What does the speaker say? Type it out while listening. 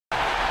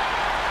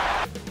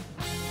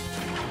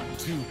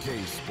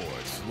2K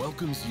Sports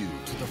welcomes you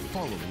to the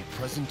following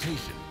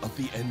presentation of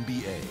the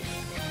NBA.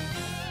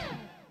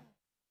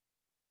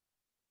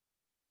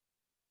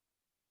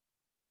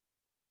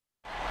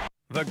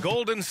 The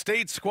Golden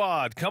State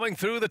squad coming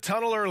through the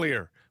tunnel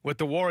earlier, with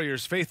the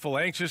Warriors faithful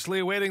anxiously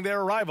awaiting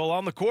their arrival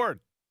on the court.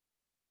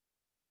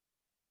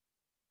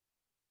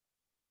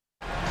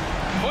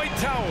 White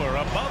Tower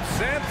above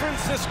San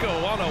Francisco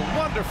on a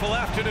wonderful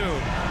afternoon.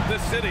 The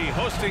city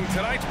hosting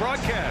tonight's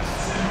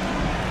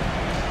broadcast.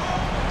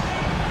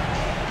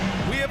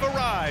 We have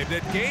arrived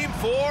at Game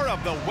 4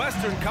 of the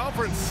Western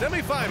Conference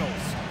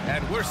semifinals,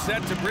 and we're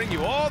set to bring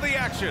you all the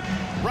action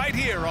right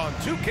here on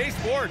 2K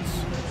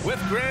Sports.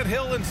 With Grant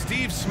Hill and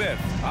Steve Smith,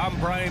 I'm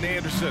Brian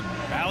Anderson.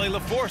 Allie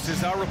LaForce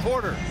is our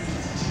reporter.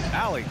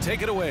 Allie,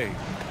 take it away.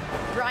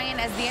 Brian,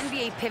 as the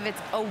NBA pivots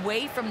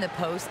away from the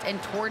post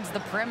and towards the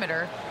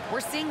perimeter, we're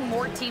seeing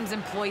more teams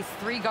employ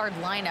three-guard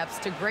lineups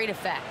to great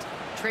effect,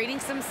 trading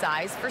some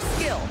size for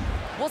skill.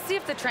 We'll see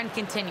if the trend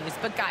continues,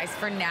 but guys,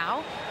 for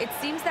now, it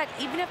seems that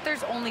even if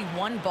there's only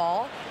one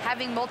ball,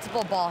 having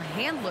multiple ball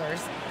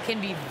handlers can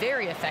be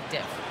very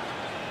effective.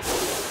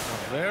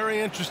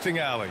 Very interesting,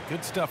 Allie.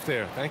 Good stuff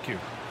there. Thank you.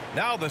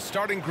 Now the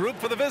starting group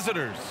for the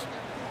visitors.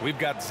 We've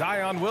got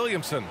Zion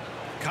Williamson,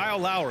 Kyle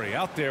Lowry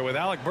out there with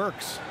Alec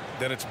Burks.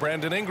 Then it's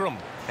Brandon Ingram.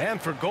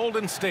 And for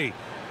Golden State,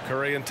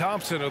 Curry and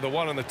Thompson are the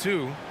 1 and the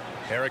 2.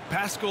 Eric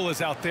Paschall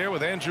is out there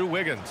with Andrew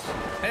Wiggins.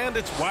 And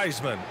it's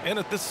Wiseman in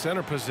at the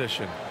center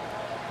position.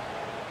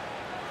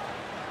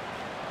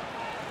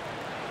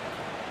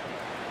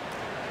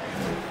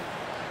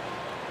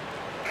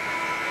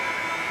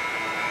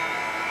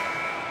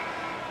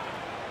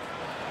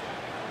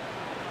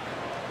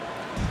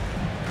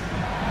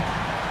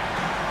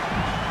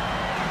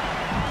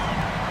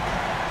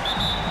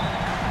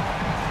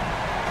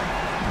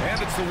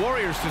 The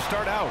Warriors to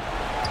start out.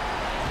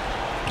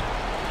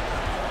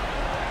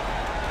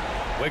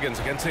 Wiggins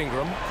against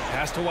Ingram.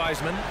 Pass to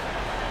Wiseman.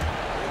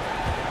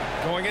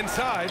 Going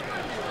inside.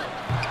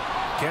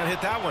 Can't hit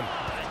that one.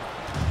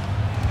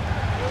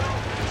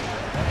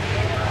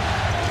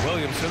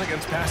 Williamson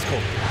against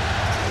Paschall.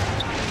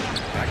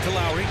 Back to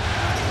Lowry.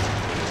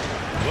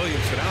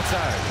 Williamson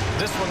outside.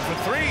 This one for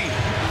 3.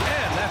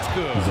 And that's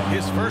good.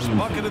 His first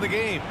bucket of the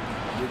game.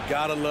 You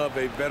gotta love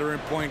a veteran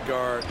point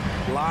guard.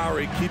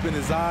 Lowry keeping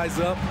his eyes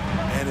up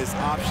and his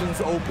options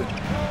open.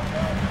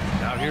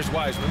 Now here's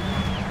Wiseman.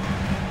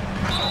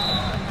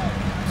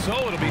 So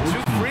it'll be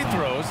 2 free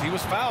throws. He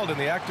was fouled in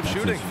the act of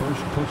shooting. His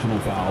first personal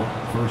foul,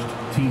 first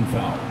team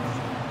foul.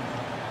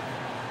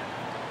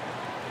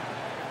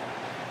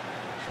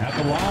 At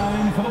the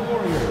line for the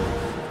Warriors,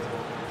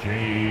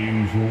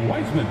 James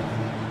Wiseman.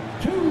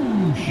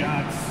 2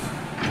 shots.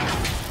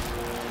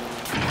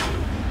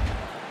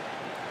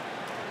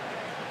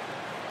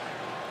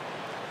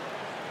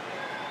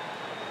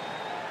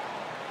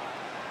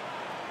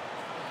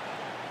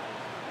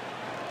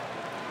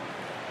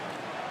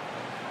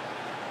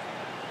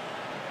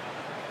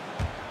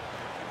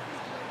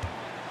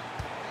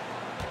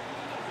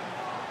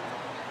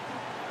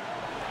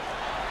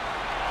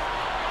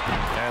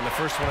 And the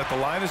first one at the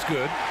line is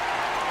good.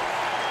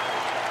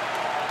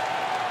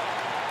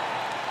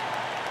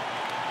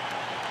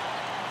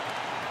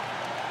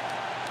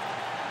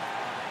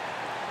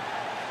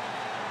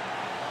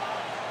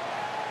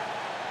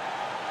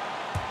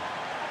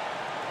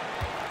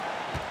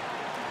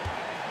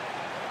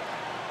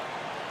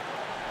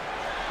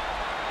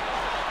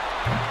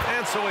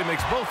 And so he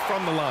makes both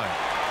from the line.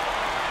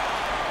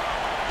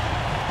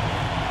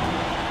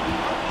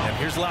 And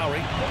here's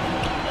Lowry.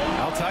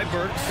 Outside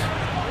Burks.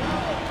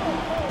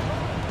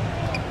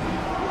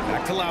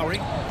 Back to Lowry.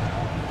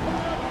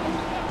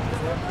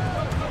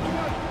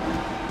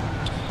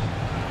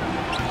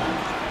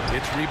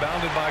 It's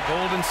rebounded by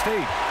Golden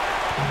State.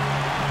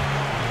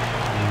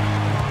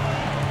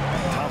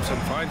 Thompson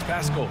finds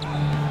Paschall.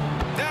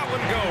 That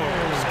one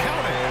goes.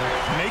 Count it.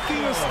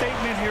 Making a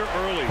statement here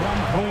early.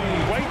 Going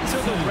right to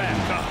the rack.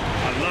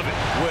 I love it.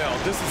 Well,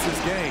 this is his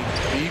game.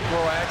 Be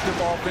proactive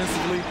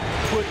offensively.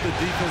 Put the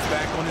defense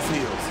back on his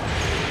heels.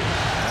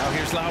 Now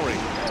here's Lowry.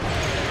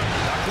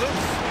 Knocked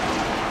loose.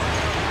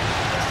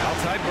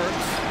 Outside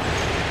Burks.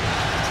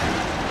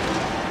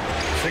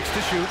 6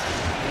 to shoot.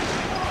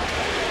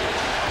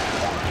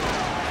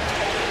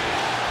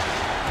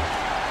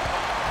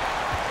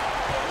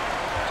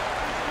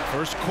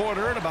 First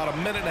quarter and about a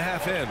minute and a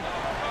half in.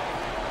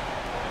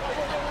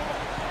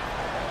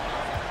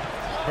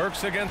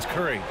 Burks against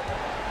Curry.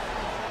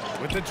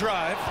 With the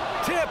drive.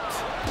 Tipped.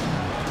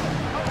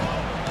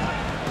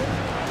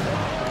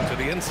 To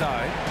the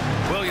inside.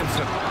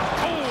 Williamson.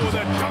 Oh,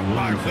 the dunk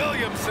by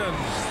Williamson.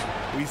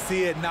 We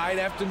see it night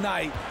after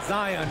night.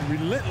 Zion,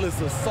 relentless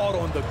assault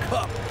on the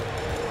cup.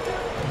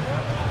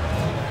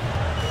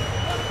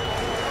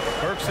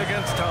 Burks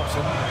against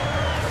Thompson.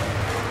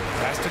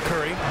 Pass to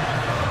Curry.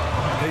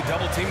 They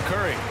double team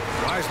Curry.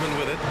 Wiseman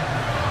with it.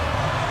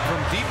 From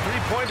deep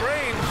three-point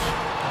range.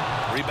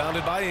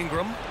 Rebounded by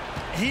Ingram.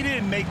 He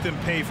didn't make them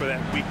pay for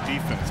that weak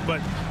defense,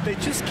 but they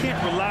just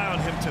can't rely on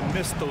him to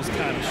miss those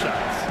kind of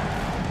shots.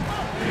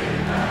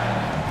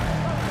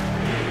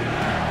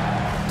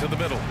 To the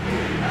middle.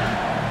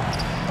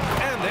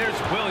 And there's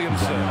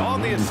Williamson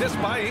on the assist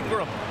by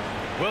Ingram.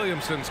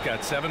 Williamson's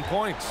got 7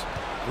 points.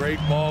 Great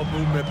ball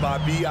movement by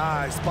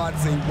B.I.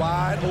 Spots a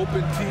wide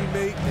open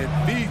teammate and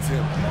feeds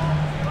him.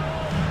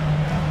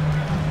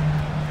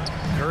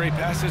 Curry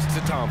passes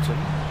to Thompson.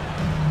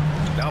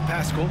 Now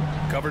Pascal,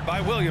 covered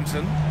by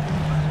Williamson.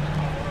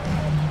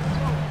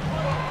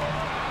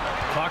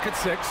 Clock at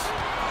 6.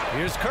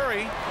 Here's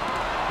Curry.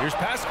 Here's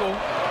Pascal.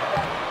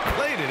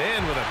 Played it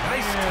in with a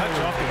nice touch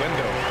off the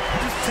window.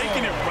 Just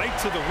taking it right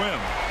to the rim,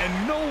 and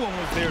no one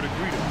was there to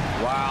greet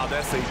him. Wow,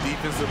 that's a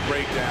defensive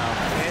breakdown.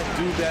 Can't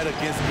do that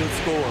against good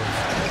scores.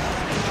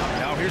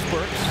 Now here's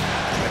Burks,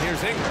 and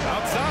here's Ingram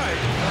outside.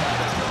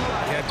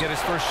 Can't get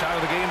his first shot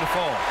of the game to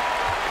fall.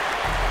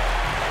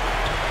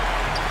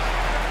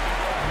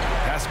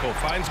 Pascal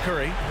finds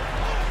Curry.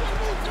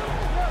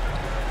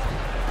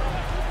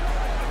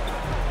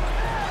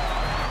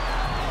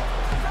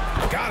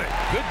 Got it.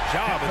 Good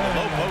job in the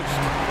low post.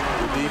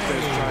 The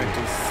defense trying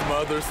to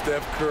smother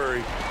Steph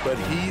Curry, but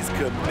he's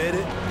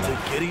committed to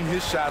getting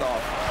his shot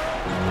off.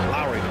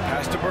 Lowry, the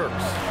pass to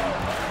Burks.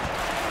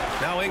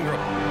 Now Ingram.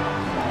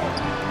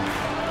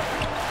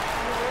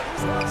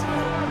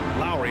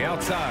 Lowry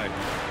outside.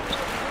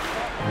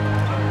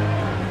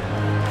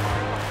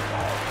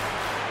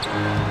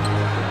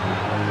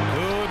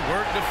 Good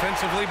work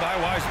defensively by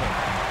Wiseman.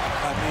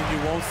 I mean,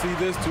 you won't see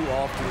this too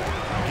often.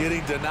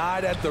 Getting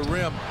denied at the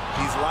rim.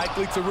 He's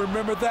likely to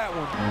remember that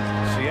one.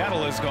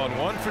 Seattle has gone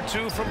 1 for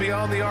 2 from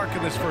beyond the arc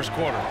in this first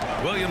quarter.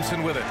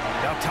 Williamson with it.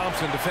 Now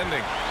Thompson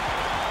defending.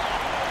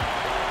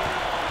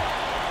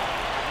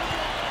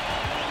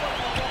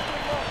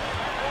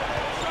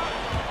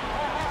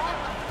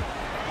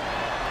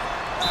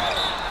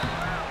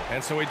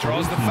 And so he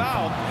draws the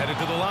foul, headed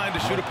to the line to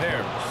shoot a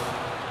pair.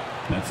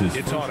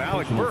 It's on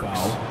Alec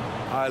Burks.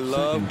 I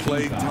love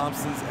Klay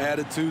Thompson's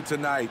attitude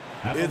tonight.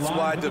 It's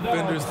why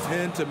defenders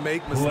tend to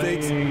make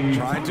mistakes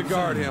trying to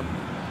guard him.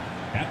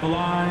 At the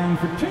line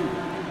for 2.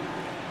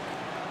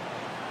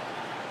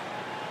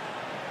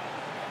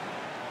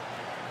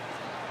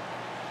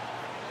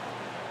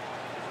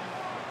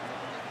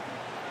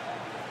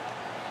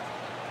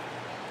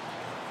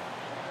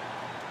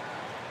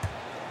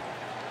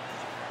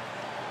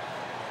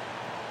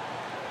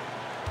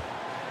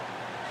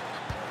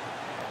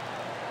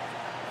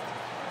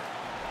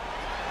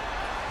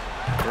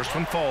 First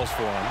one falls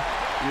for him.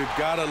 You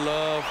gotta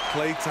love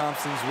Klay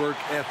Thompson's work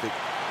ethic.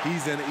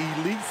 He's an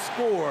elite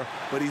scorer,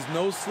 but he's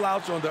no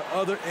slouch on the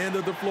other end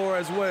of the floor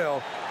as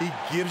well. He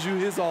gives you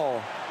his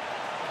all.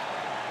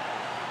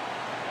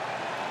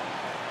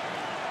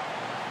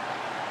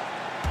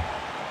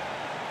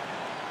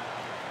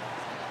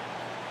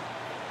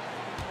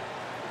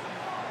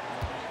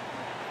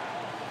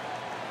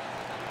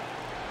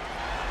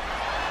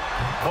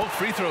 Both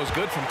free throws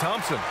good from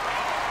Thompson.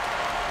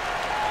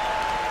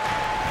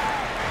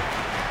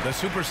 The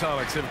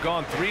SuperSonics have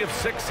gone 3 of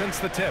 6 since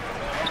the tip.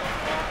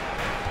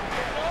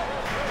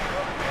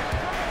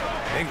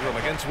 Ingram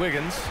against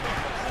Wiggins.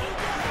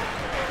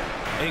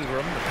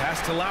 Ingram, the pass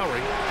to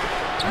Lowry.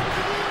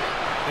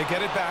 They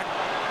get it back.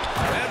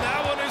 And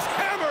that one is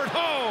hammered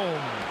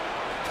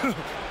home.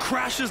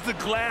 Crashes the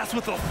glass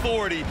with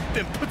authority,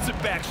 then puts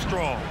it back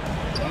strong.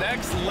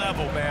 Next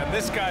level, man.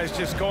 This guy's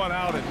just going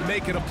out and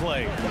making a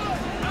play.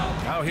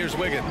 Now here's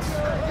Wiggins.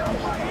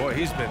 Boy,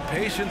 he's been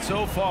patient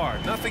so far.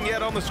 Nothing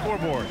yet on the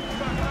scoreboard.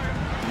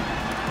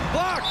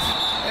 Blocked!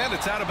 And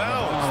it's out of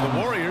bounds. The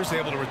Warriors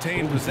able to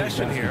retain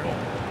possession here.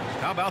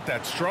 How about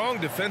that strong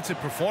defensive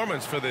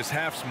performance for this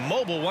half's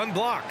mobile one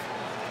block?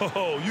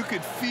 Oh, you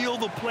could feel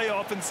the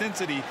playoff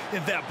intensity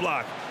in that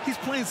block. He's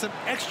playing some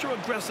extra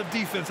aggressive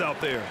defense out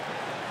there.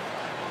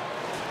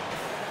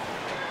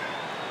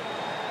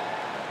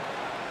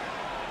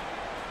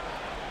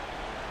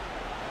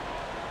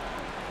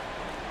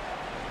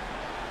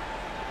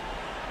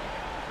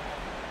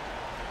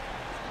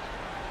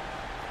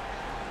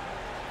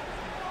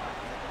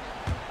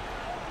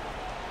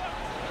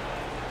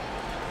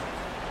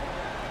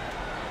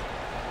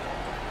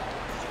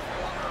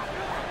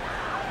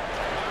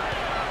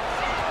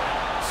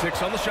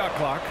 Six on the shot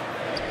clock.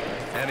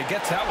 And he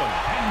gets that one.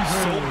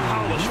 So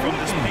polished from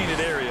this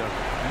painted area.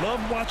 Love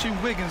watching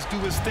Wiggins do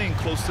his thing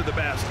close to the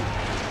basket.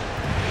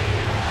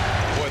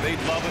 Boy, they'd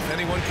love if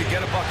anyone could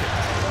get a bucket.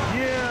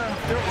 Yeah,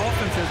 their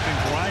offense has been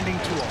grinding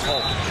to a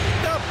halt.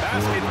 The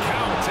basket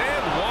counts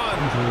and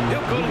one.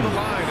 He'll go to the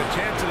line, a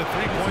chance at a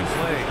three-point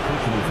play.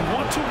 You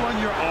want to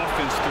run your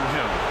offense through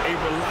him, a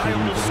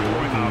reliable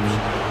scoring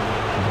option.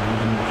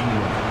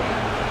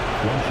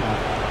 One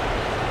shot.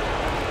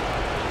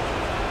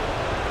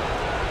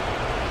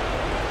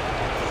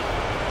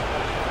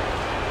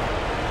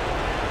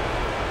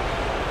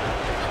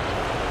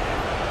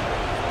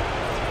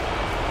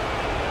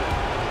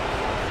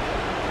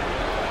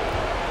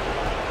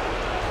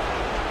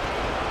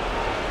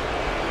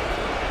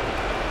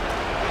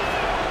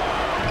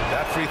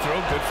 Free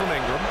throw, good from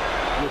Ingram.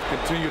 With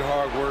continued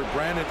hard work.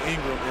 Brandon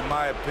Ingram, in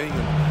my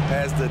opinion,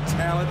 has the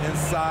talent and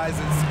size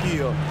and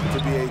skill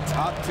to be a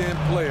top 10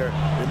 player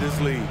in this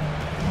league.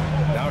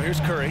 Now here's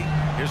Curry.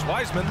 Here's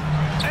Wiseman.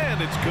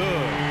 And it's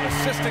good.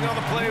 Assisting on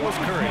the play was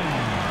Curry.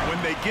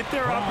 When they get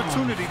their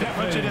opportunity to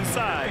punch it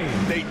inside,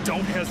 they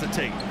don't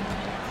hesitate.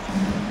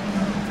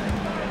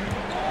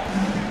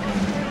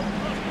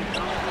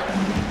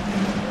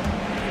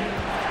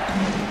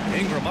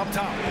 Ingram up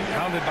top,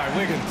 pounded by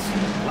Wiggins.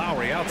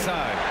 Lowry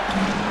outside.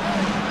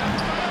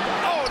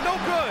 Oh, no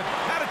good.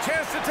 Had a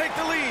chance to take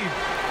the lead.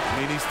 I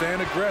mean, he's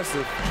staying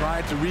aggressive,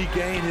 trying to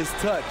regain his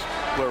touch.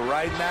 But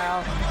right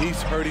now,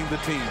 he's hurting the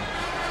team.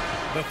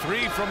 The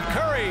three from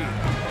Curry.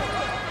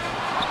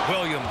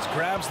 Williams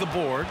grabs the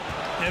board.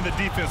 And the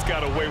defense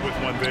got away with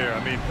one there.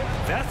 I mean,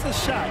 that's a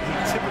shot he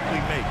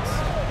typically makes.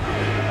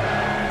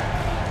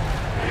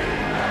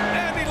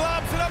 And he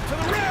lobs it up to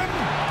the rim.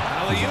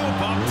 Alley-oop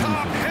up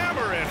top,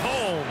 hammer it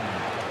home.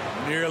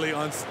 Nearly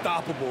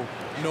unstoppable.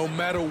 No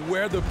matter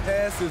where the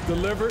pass is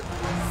delivered,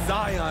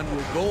 Zion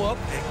will go up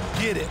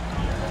and get it.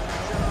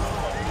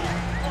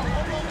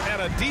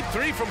 And a deep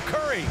three from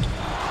Curry.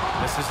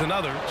 This is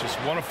another, just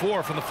 1 of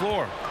 4 from the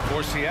floor.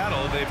 For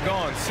Seattle, they've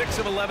gone 6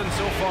 of 11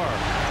 so far.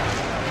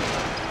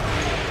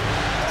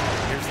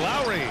 Here's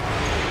Lowry.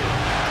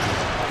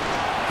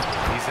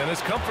 He's in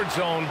his comfort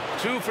zone.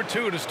 2 for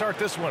 2 to start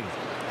this one.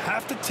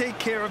 Have to take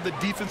care of the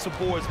defensive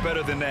boards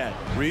better than that.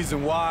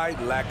 Reason why: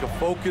 lack of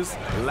focus,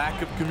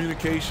 lack of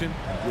communication,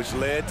 which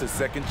led to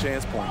second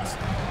chance points.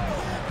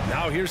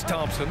 Now here's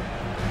Thompson.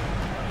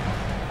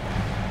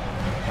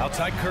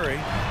 Outside Curry.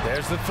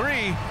 There's the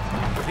three.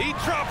 He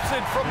drops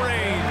it from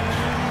range.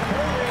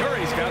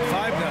 Curry's got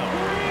 5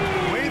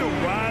 now. Way to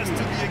rise to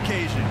the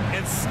occasion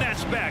and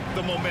snatch back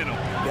the momentum.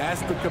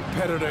 That's the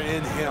competitor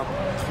in him.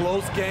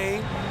 Close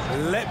game.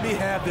 Let me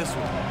have this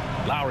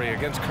one. Lowry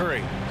against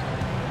Curry.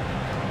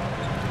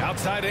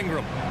 Outside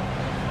Ingram.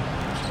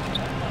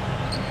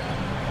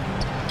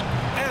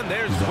 And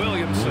there's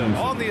Williamson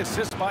on the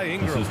assist by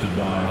Ingram.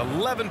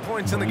 11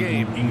 points in the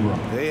game.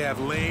 They have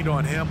leaned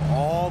on him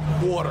all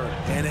quarter,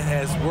 and it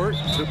has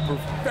worked to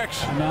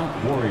perfection.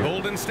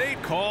 Golden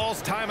State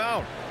calls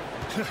timeout.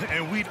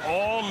 And we'd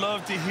all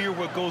love to hear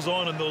what goes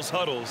on in those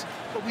huddles,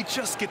 but we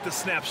just get the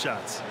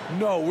snapshots.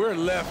 No, we're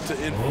left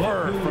to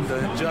infer from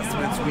the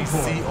adjustments we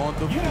see on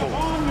the Get floor.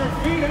 on your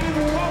feet and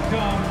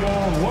welcome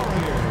your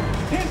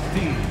Warriors. His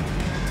team.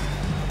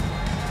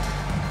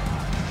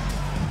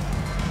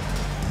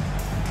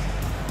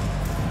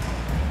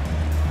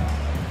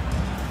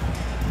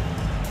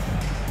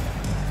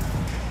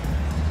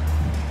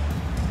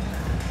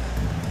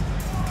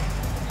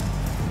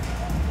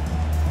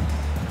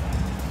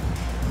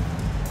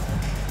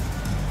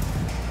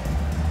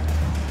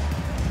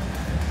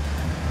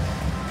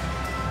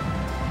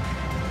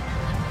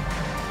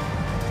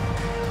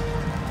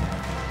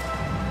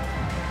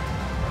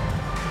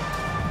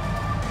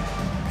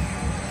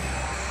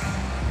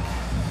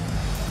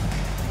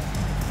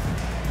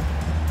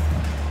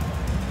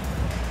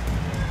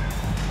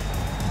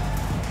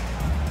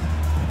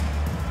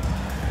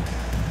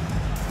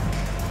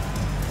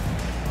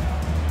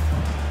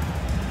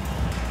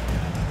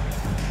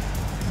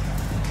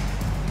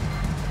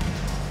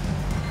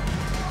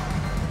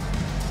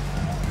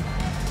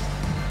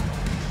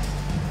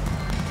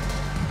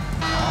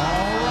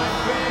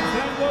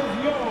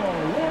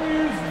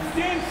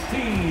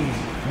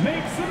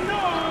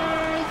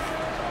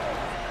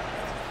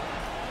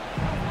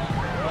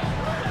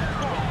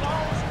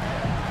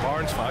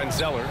 Finds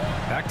Zeller.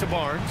 Back to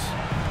Barnes.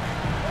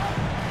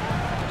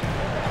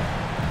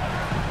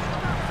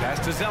 Pass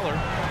to Zeller.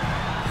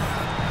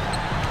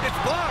 It's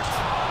blocked.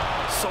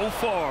 So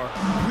far,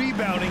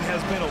 rebounding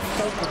has been a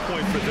focal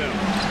point for them.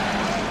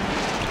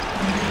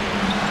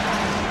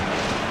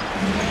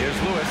 Here's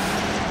Lewis.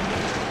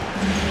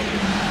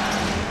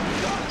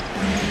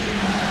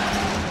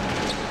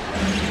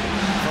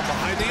 From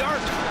behind the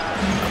arc.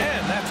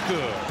 And that's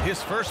good.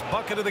 His first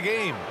bucket of the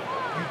game.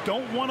 You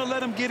don't want to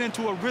let him get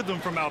into a rhythm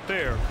from out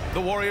there. The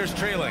Warriors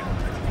trailing.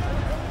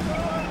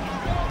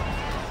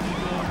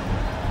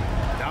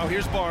 Now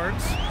here's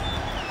Barnes.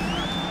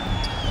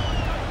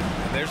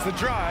 There's the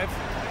drive.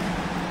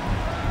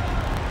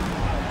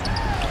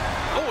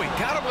 Oh, he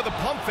got him with a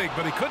pump fake,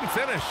 but he couldn't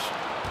finish.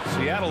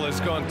 Seattle has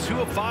gone 2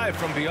 of 5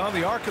 from beyond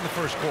the arc in the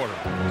first quarter.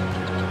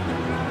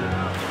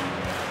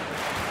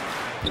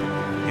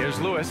 Here's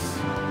Lewis.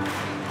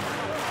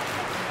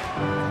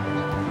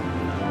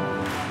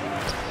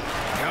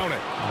 Count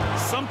it.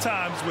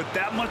 Sometimes with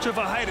that much of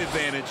a height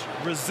advantage,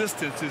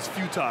 resistance is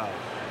futile.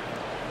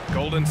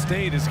 Golden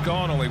State has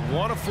gone only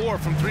 1 of 4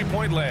 from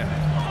three-point land.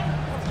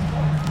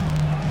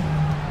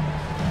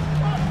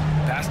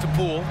 Pass to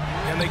Poole,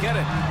 and they get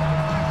it.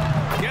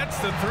 Gets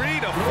the 3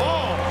 to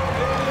fall.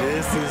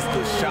 This is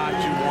the shot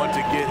you want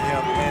to get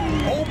him.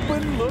 An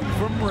open look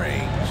from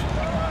range.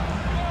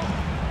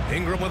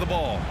 Ingram with the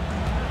ball.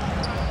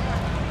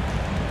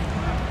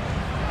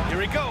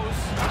 Here he goes.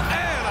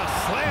 And a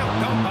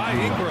slam dunk by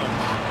Ingram.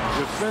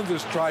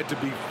 Defenders tried to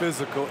be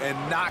physical and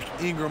knock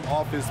Ingram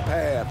off his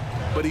path,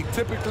 but he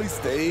typically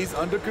stays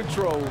under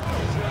control.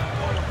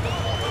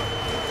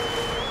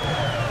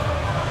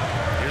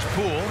 Here's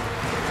Poole.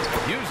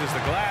 Uses the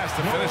glass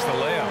to finish the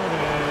layup.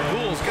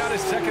 Poole's got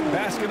his second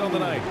basket on the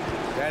night.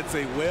 That's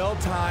a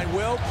well-timed,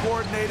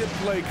 well-coordinated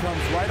play.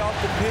 Comes right off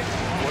the pick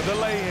for the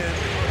lay-in.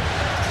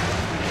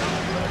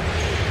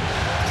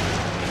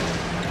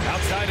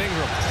 Outside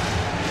Ingram.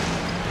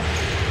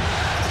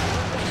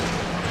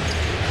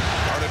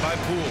 Guarded by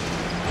Poole.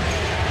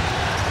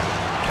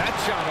 That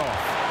shot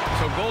off.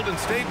 So Golden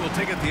State will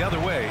take it the other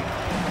way.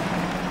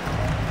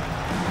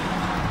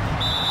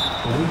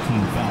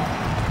 Team foul.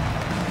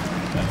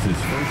 That's his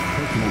first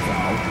personal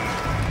foul.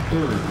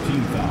 Third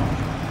team foul.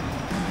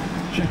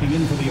 Checking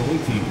in for the away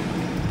team,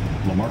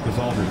 LaMarcus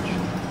Aldridge.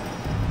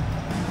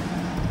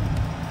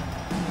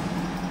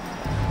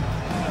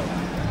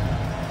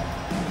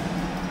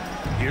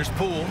 Here's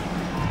Poole.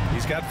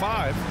 He's got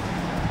 5.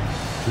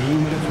 2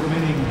 minutes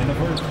remaining in the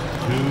first. 2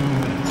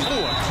 minutes.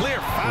 Oh, a clear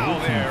foul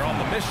there on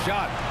the missed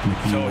shot.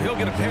 So he'll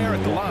get a pair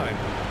at the line.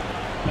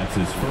 That's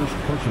his first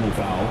personal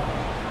foul.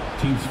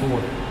 Team's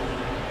fourth.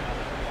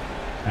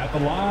 At the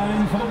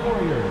line for the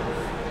Warriors,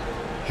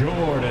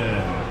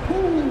 Jordan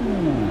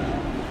Poole,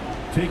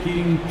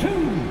 taking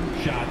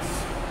 2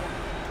 shots.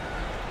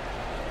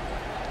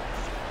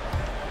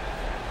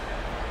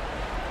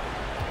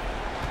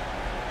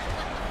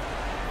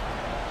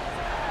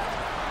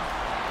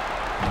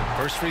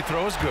 First free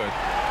throw is good.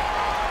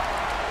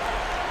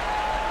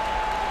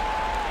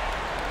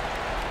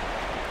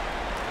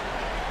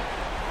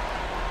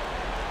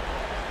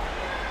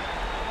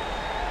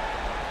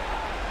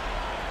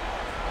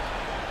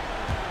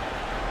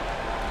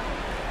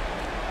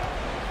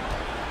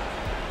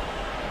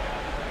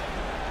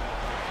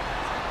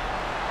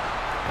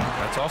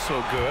 That's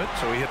also good,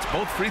 so he hits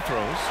both free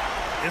throws.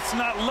 It's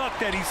not luck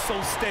that he's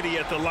so steady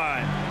at the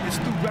line. It's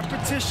through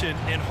repetition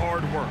and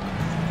hard work.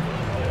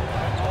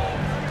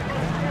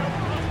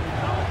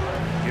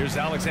 Here's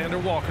Alexander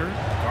Walker,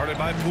 guarded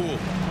by Poole.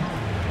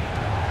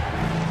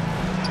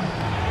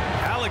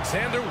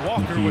 Alexander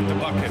Walker with the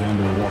bucket.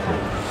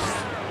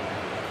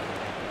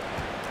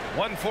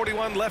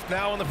 1:41 left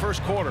now in the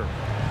first quarter.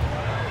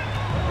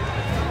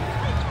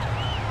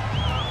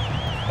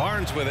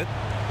 Barnes with it.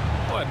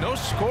 Well, no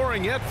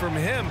scoring yet from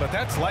him, but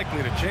that's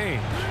likely to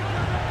change.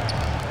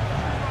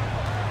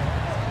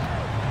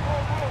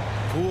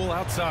 Poole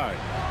outside.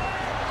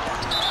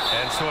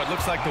 And so it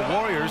looks like the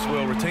Warriors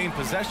will retain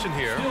possession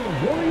here. Still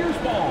Warriors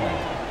ball.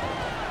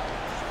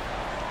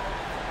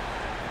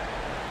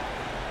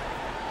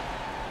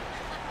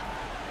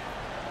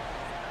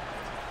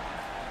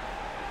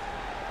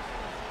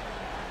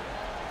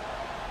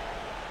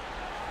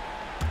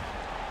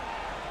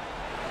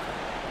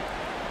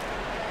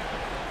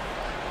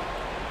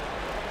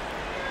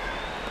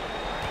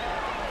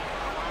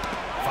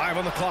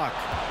 On the clock.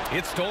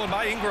 It's stolen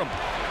by Ingram.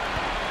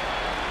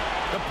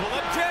 The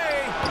pull-up J.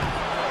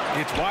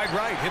 It's wide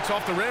right. Hits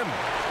off the rim.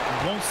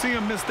 Won't see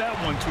him miss that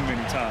one too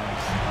many times.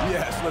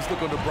 Yes, let's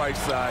look on the bright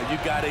side. You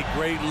got a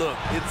great look.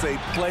 It's a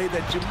play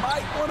that you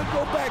might want to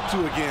go back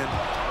to again.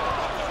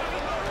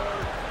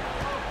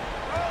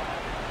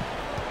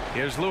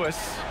 Here's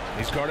Lewis.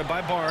 He's guarded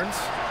by Barnes.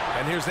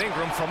 And here's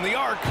Ingram from the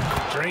arc.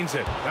 Drains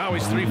it. Now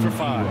he's 3 for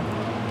 5.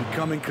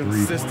 Becoming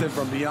consistent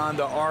from beyond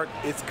the arc,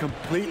 it's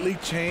completely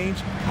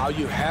changed how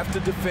you have to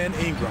defend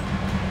Ingram.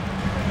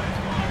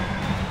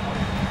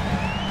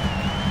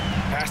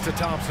 Pass to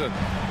Thompson.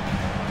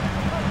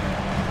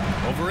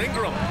 Over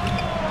Ingram.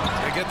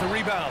 They get the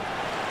rebound.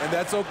 And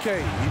that's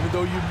okay. Even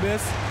though you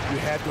miss, you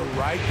had the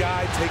right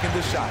guy taking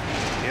the shot.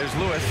 Here's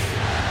Lewis.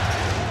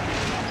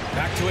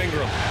 Back to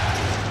Ingram.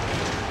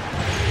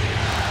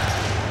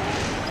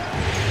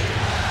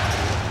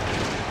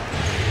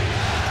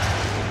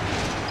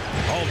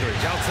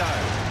 Aldridge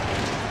outside.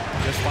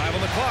 Just 5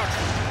 on the clock.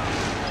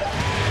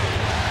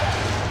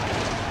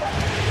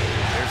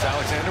 Here's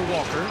Alexander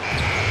Walker.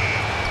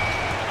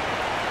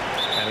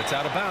 And it's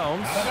out of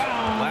bounds.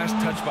 Last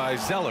touch by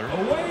Zeller.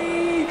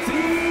 Away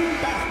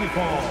team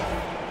basketball.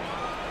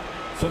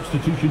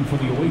 Substitution for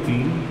the away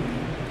team.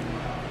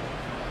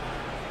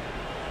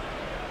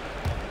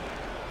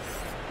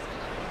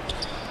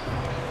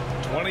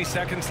 .20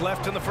 seconds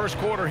left in the first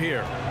quarter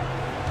here.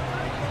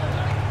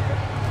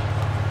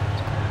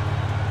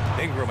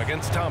 Ingram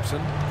against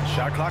Thompson.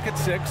 Shot clock at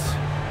 6.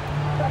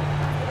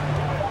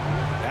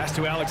 Pass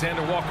to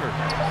Alexander Walker.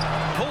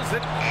 Pulls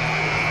it.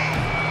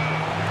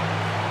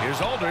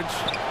 Here's Aldridge.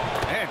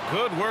 And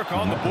good work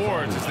on the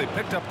boards as they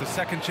picked up the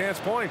second chance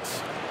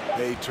points.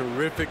 A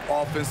terrific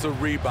offensive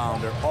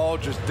rebounder.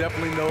 Aldridge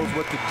definitely knows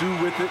what to do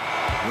with it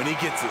when he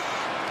gets it.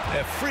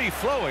 A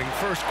free-flowing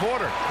first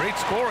quarter. Great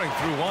scoring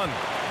through 1.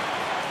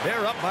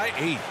 They're up by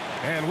 8.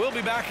 And we'll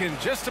be back in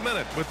just a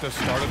minute with the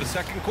start of the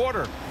second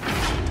quarter.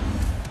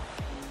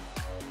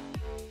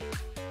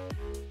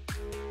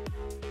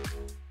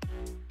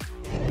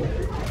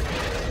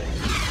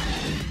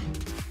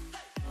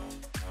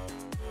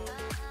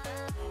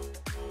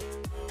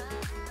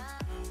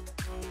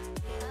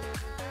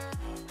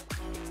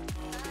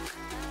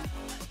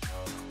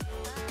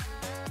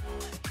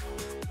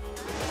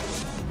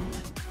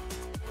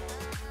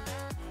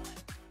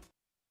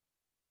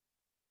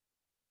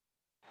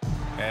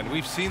 And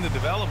we've seen the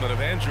development of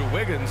Andrew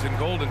Wiggins in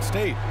Golden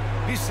State.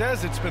 He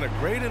says it's been a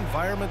great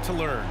environment to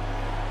learn.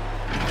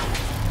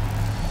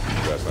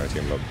 The guys on our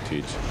team love to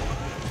teach.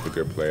 The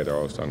good player, they're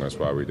always telling us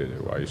why we did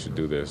it, why you should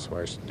do this,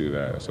 why you should do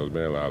that. So it's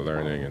been a lot of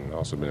learning and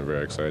also been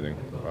very exciting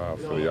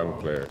for the young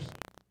players.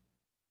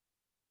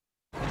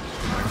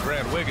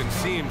 Grant Wiggins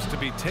seems to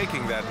be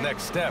taking that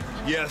next step.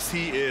 Yes,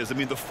 he is. I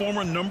mean, the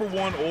former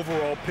 #1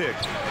 overall pick.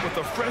 With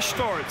a fresh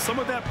start, some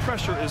of that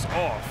pressure is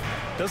off.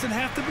 Doesn't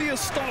have to be a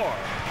star.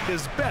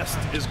 His best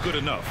is good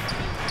enough.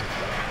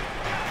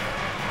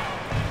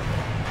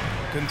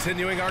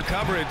 Continuing our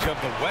coverage of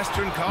the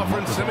Western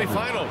Conference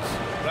semifinals.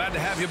 Glad to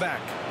have you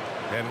back.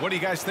 And what do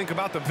you guys think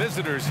about the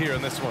visitors here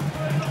in this one?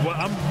 Well,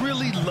 I'm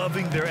really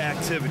loving their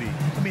activity.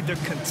 I mean, they're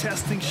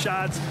contesting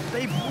shots.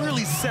 They've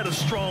really set a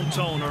strong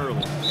tone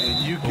early.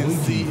 And you can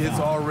see it's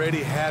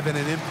already having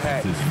an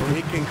impact.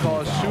 It can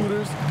cause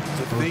shooters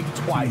to think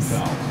twice.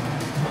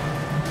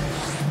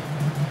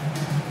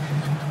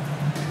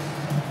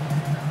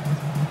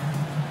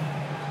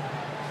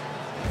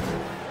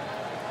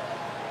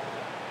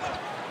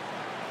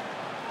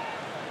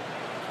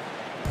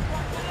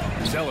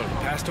 Zeller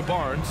pass to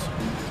Barnes.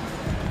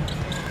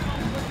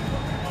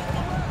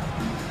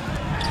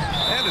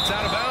 And it's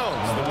out of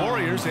bounds. The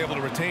Warriors able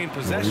to retain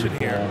possession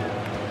here.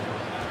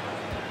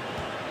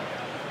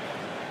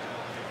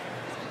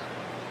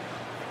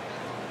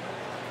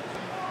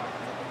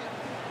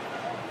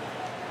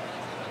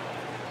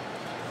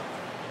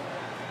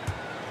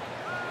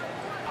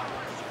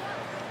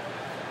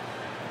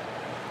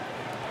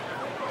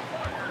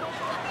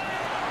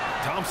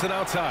 Thompson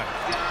outside.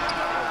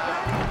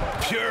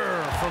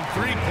 Pure from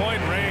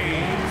three-point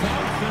range.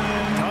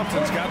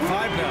 Thompson's got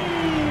 5 now.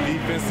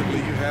 Defensively,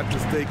 you have to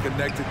stay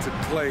connected to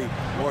Clay,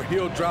 or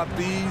he'll drop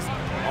these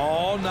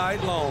all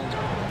night long.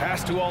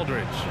 Pass to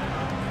Aldridge.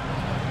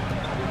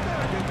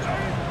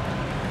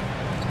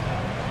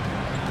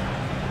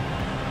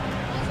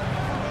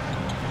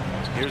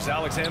 Here's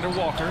Alexander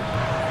Walker.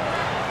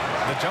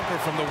 The jumper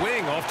from the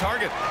wing off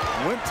target.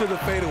 Went to the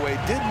fadeaway.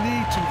 Didn't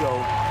need to,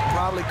 though.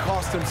 Probably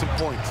cost him some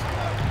points.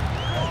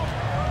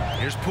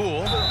 Here's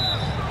Poole.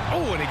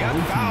 Oh, and he got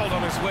fouled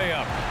on his way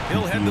up.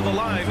 He'll head to the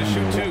line to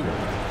shoot 2.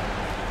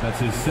 That's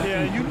his second.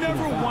 Yeah, you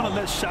never want to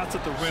let shots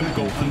at the rim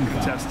go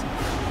uncontested.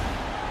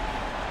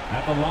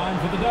 At the line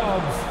for the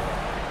Dubs,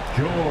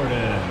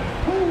 Jordan.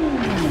 Ooh.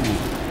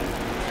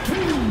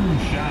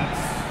 2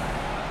 shots.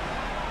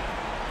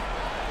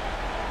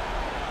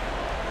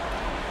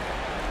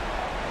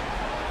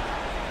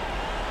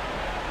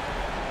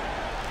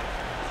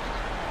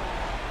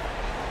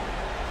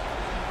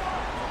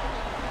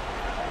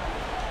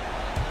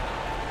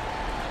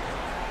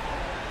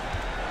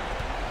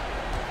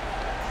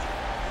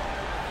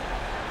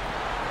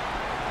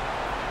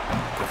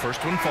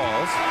 First one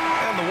falls,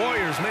 and the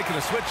Warriors making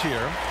a switch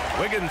here.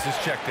 Wiggins is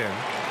checked in.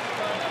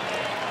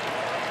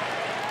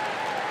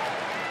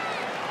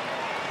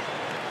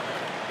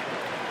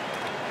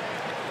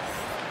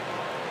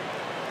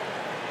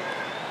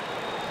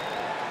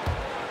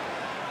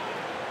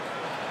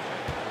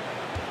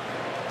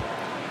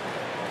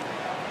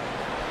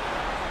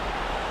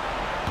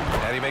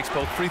 And he makes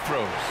both free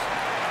throws.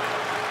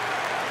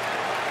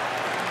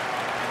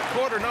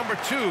 Quarter number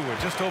 2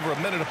 with just over a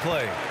minute to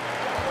play.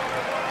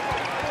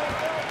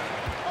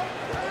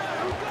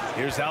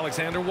 Here's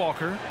Alexander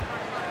Walker.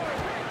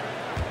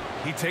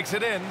 He takes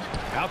it in.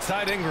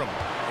 Outside Ingram.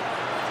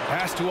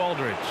 Pass to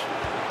Aldridge.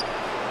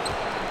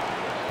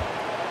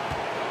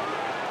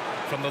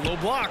 From the low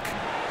block.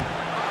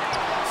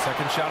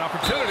 Second shot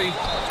opportunity.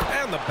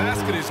 And the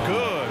basket is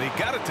good. He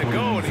got it to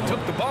go, and he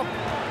took the bump.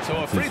 So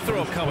a free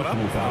throw coming up.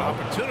 An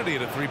opportunity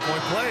at a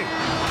three-point play.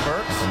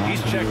 Burks,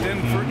 he's checked in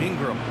for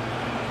Ingram.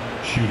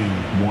 Shooting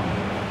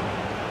 1.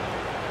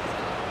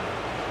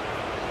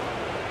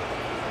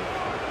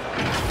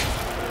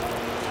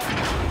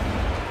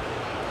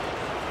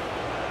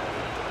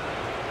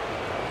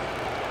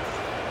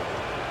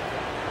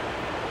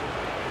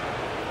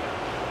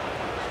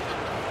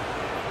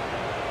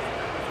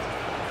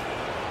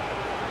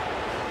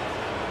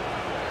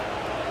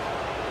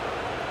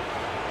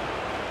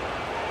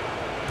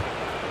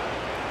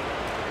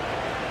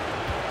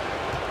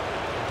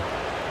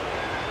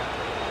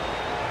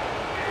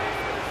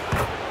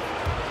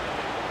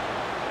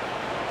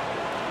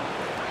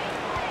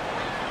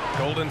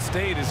 Golden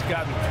State has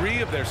gotten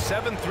 3 of their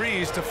 7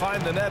 threes to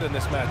find the net in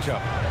this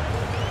matchup.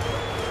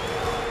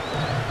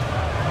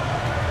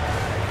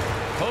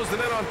 Close the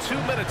net on 2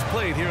 minutes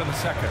played here in the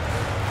second.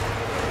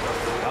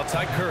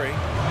 Outside Curry.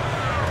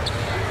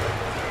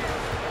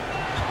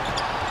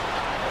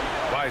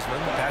 Wiseman,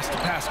 pass to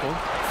Pascal.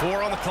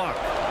 4 on the clock.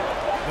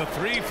 The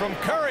 3 from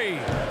Curry.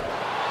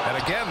 And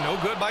again, no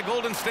good by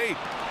Golden State.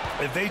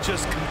 If they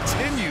just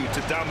continue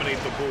to dominate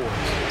the board.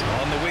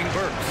 On the wing,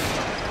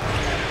 Burks.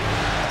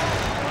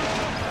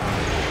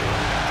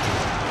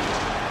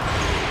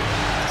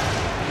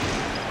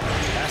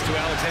 To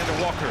Alexander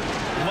Walker.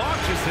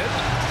 Launches it.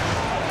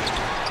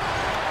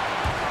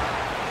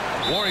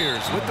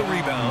 Warriors with the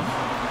rebound.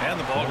 And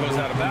the ball goes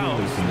out of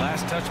bounds.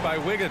 Last touch by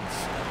Wiggins.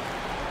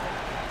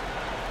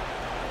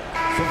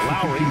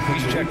 Lowry,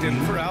 he's checked in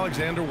for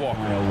Alexander Walker.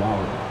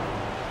 Lowry.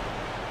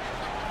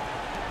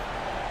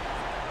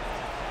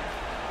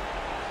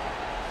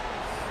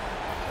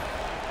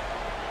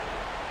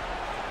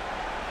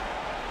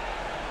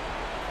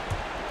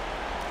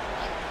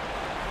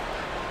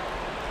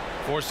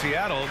 For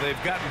Seattle,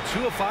 they've gotten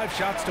 2 of 5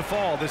 shots to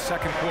fall this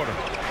second quarter.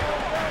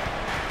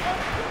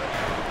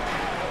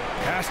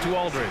 Pass to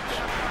Aldridge.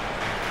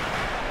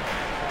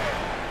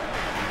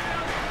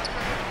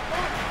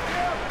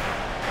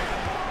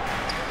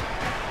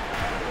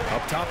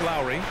 Up top,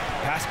 Lowry.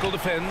 Pascal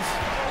defends.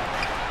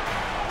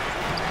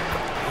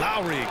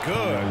 Lowry,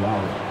 good.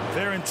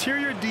 Their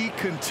interior D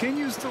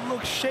continues to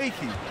look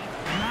shaky.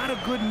 Not a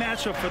good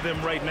matchup for them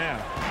right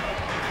now.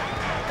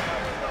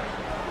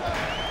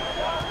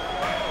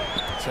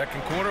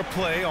 Second quarter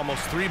play,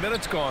 almost 3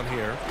 minutes gone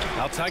here.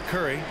 Outside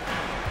Curry.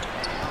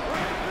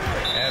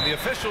 And the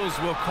officials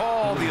will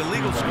call the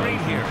illegal screen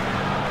here.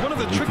 One of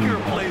the trickier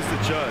plays to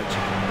judge,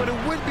 but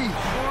it would be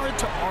hard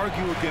to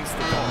argue against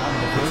the call.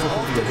 It's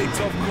often a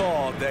tough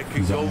call that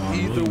can go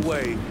either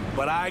way,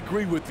 but I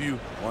agree with you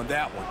on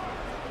that one.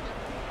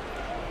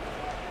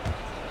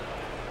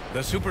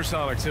 The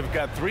SuperSonics have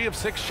got 3 of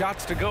 6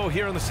 shots to go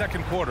here in the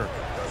second quarter.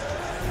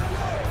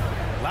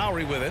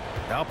 Lowry with it.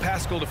 Now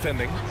Pascal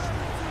defending.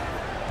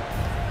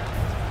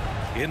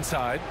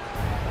 Inside.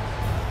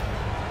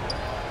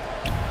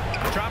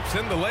 Drops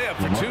in the layup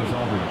for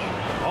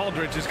 2.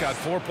 Aldridge has got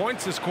 4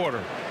 points this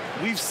quarter.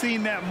 We've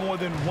seen that more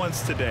than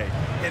once today.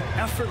 An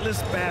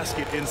effortless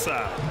basket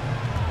inside.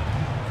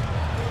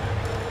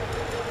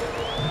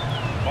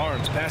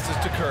 Barnes passes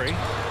to Curry.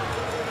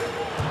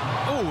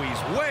 Oh,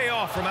 he's way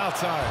off from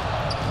outside.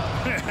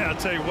 I'll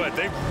tell you what,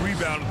 they've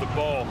rebounded the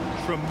ball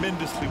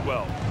tremendously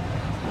well.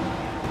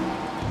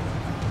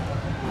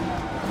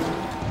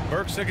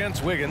 Burks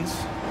against Wiggins.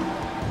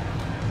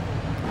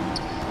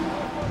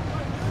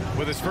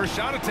 With his first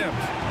shot attempt.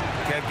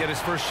 Can't get his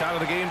first shot of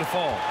the game to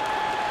fall.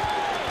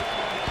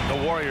 The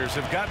Warriors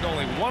have gotten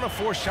only 1 of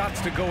 4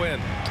 shots to go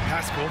in.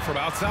 Pascal from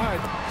outside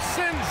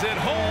sends it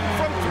home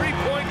from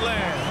 3-point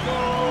land.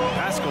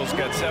 Pascal's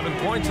got 7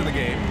 points in the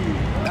game.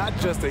 Not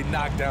just a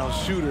knockdown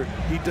shooter,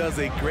 he does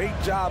a great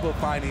job of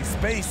finding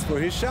space for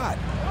his shot.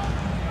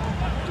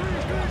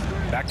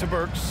 Back to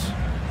Burks.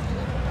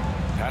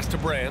 Pass to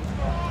Brand.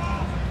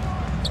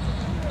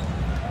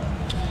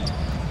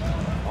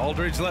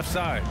 Aldridge left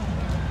side.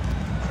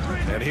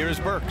 And here's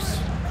Burks.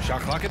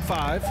 Shot clock at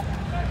 5.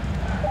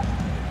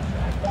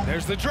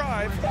 There's the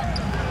drive.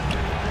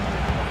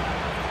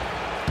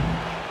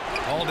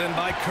 Hauled in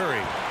by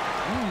Curry.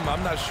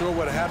 I'm not sure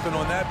what happened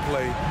on that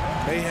play.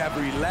 May have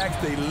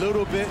relaxed a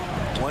little bit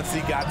once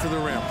he got to the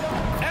rim.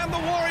 And the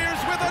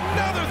Warriors with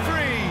another 3.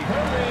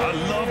 I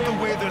love the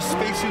way they're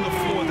spacing the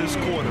floor this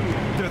quarter.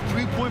 Their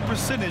three-point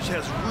percentage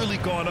has really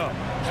gone up.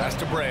 Pass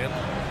to Brand.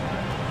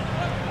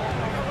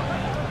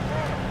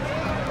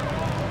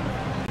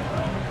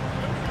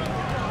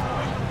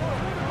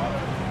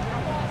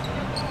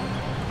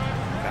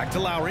 To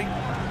Lowry.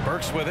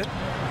 Burks with it.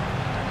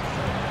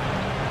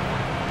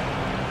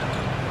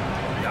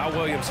 Now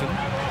Williamson.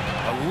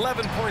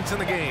 11 points in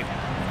the game.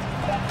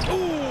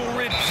 Ooh,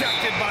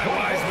 rejected by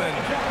Wiseman.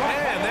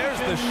 And there's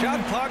the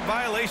shot clock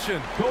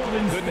violation.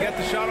 Couldn't get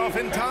the shot off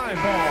in time.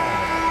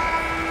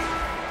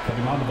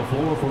 Coming onto the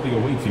floor for the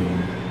away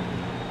team.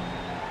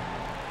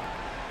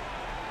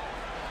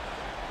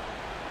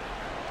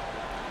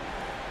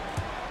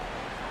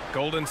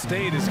 Golden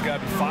State has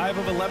got 5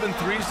 of 11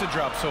 threes to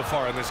drop so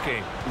far in this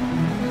game.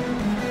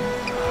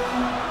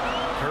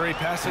 Curry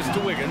passes to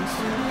Wiggins.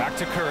 Back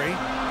to Curry.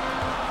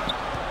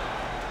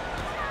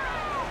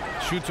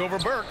 Shoots over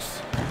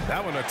Burks.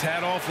 That one a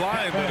tad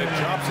offline, but it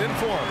drops in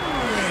for him.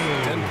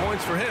 10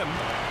 points for him.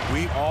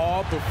 We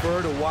all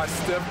prefer to watch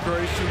Steph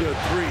Curry shoot a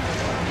 3,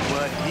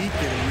 but he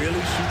can really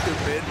shoot the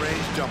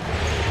mid-range jumper.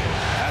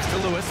 Pass to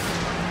Lewis.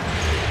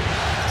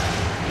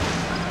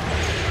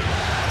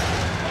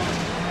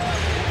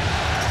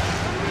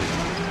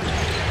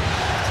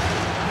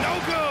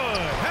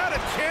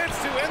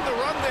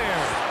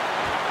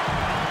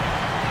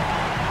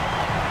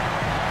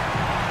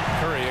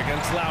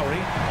 Lowry.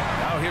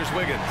 Now here's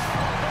Wiggins.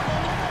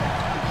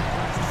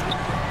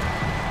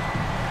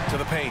 To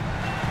the paint.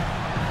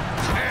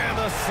 And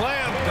a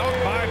slam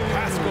dunk by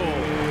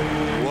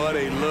Pascal. What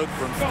a look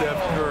from Steph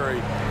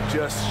Curry.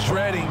 Just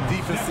shredding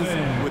defenses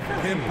with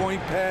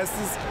pinpoint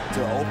passes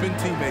to open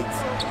teammates.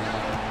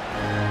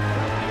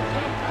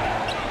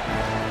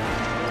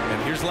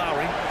 And here's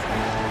Lowry.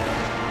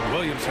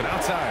 Williamson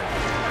outside.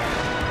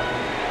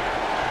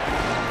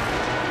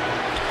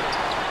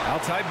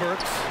 Outside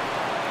Burks.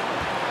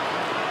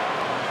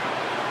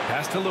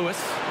 Pass to Lewis.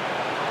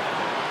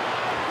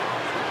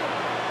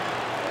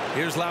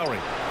 Here's Lowry.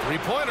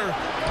 3-pointer.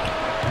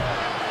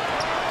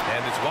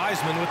 And it's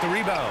Wiseman with the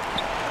rebound.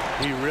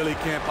 He really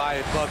can't buy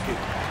a bucket,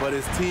 but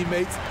his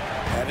teammates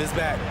have his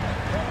back.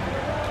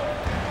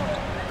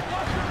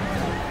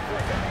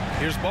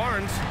 Here's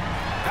Barnes.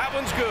 That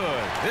one's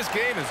good. This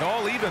game is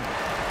all even.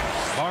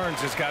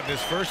 Barnes has gotten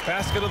his first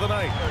basket of the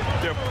night.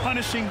 They're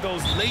punishing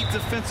those late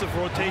defensive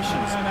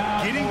rotations,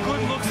 getting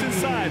good looks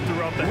inside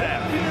throughout the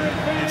half.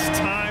 It's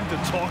time to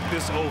talk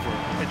this over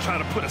and try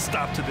to put a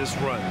stop to this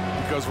run.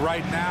 Because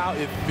right now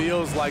it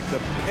feels like the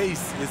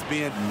pace is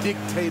being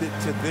dictated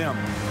to them.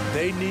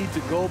 They need to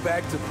go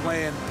back to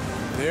playing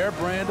their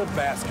brand of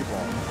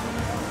basketball.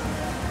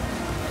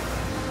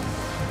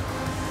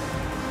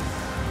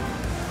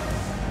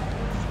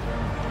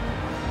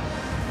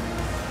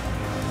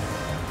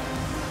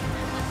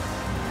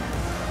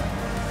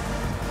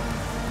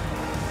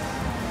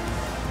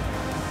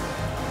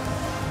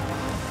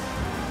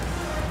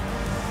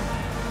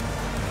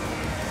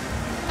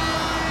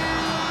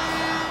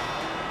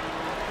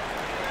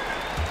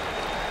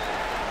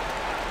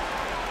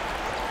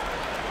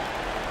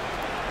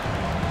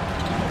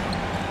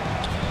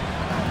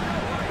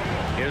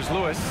 Here's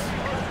Lewis.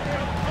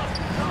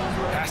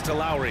 Pass to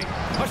Lowry.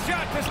 A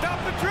shot to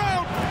stop the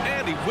drought.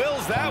 And he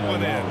wills that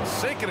one in,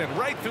 sinking it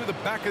right through the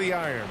back of the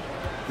iron.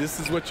 This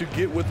is what you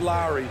get with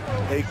Lowry,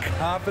 a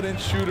confident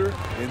shooter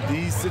in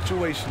these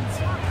situations.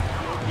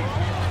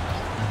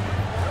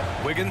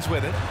 Wiggins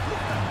with it.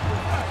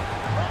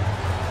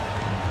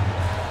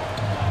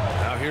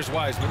 Now here's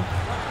Wiseman.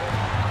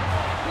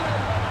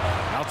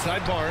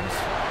 Outside Barnes.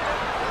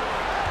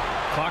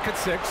 Clock at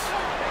 6.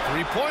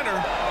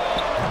 Three-pointer.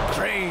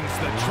 Drains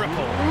the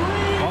triple.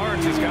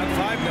 Barnes has got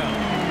 5 now.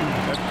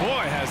 And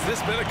boy, has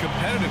this been a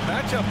competitive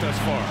matchup thus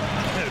far.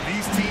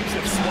 These teams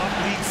have swapped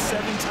leads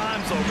 7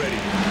 times already.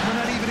 We're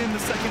not even in the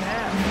second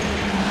half.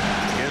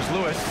 Here's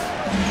Lewis.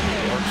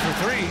 Works for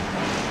 3.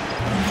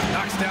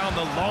 Knocks down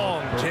the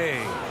long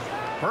J.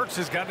 Burks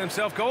has gotten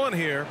himself going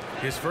here.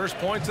 His first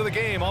points of the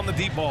game on the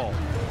deep ball.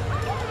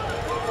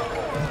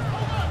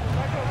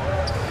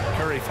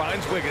 Curry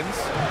finds Wiggins.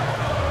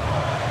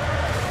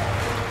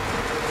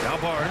 Now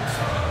Barnes.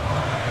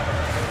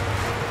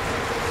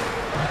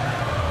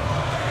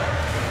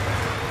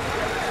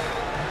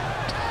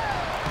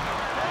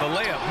 The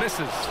layup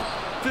misses.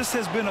 This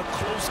has been a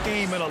close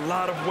game in a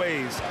lot of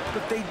ways,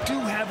 but they do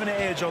have an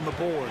edge on the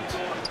boards.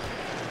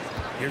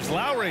 Here's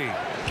Lowry.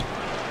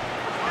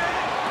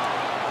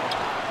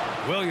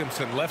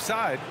 Williamson left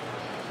side.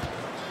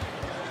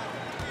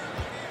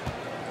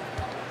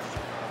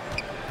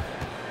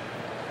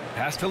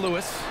 Pass to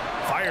Lewis.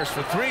 Fires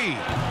for 3.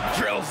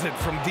 Drills it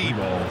from deep.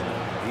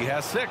 He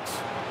has 6.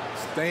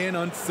 Staying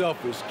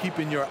unselfish,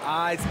 keeping your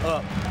eyes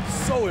up.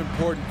 So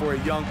important for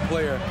a young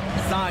player.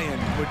 Zion,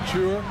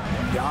 mature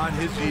beyond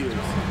his years.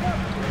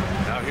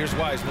 Now here's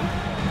Wiseman.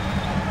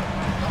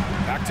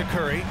 Back to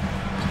Curry.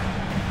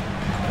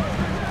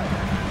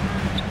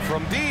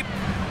 From deep.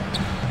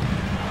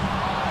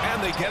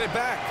 And they get it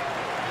back.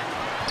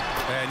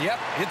 And yep,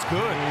 it's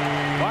good.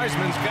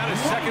 Wiseman's got his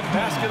second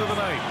basket of the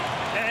night.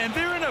 And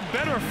they're in a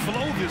better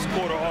flow this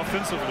quarter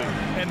offensively,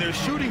 and their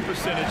shooting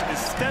percentage is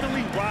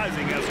steadily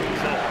rising as a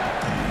result.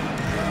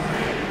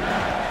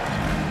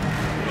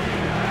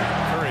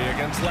 Curry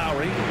against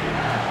Lowry.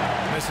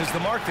 Misses the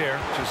mark there.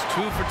 Just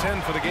 2 for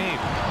 10 for the game.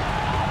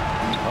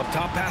 Up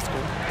top, Pascal.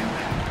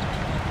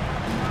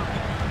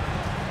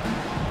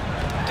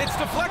 It's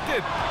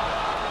deflected.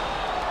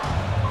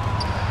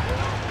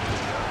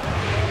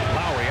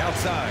 Lowry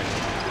outside.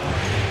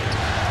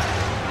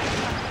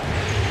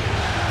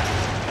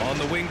 On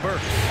the wing,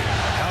 Burks.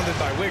 Pounded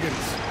by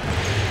Wiggins.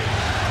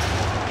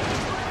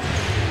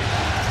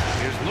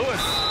 Here's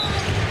Lewis.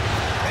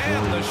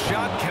 And the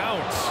shot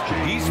counts.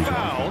 He's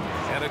fouled,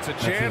 and it's a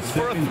chance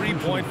for a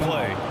 3-point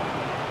play.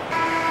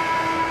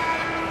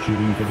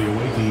 Shooting for the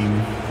away team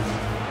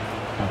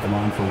at the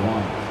line for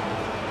 1.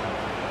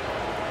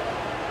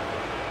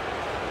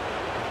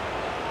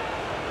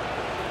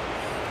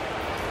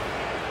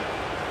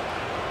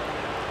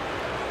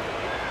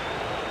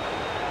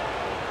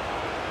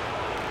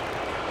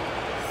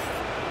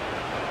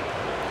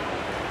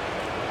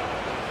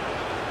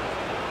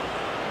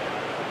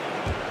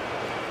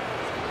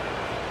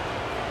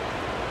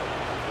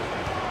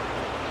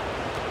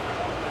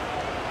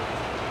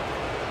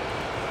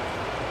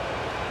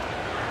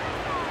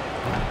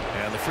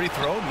 Free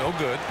throw, no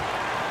good.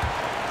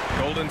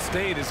 Golden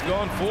State has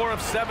gone 4 of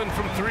 7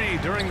 from 3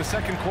 during the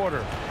second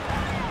quarter.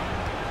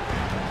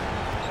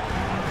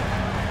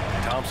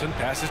 Thompson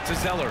passes to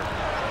Zeller.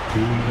 2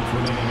 minutes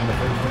remaining in the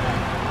first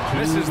half.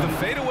 Misses the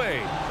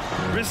fadeaway.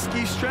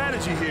 Risky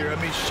strategy here. I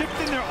mean,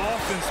 shifting their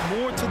offense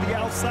more to the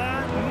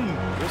outside.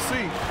 We'll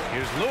see.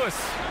 Here's Lewis.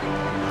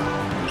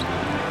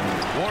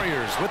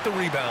 Warriors with the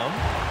rebound.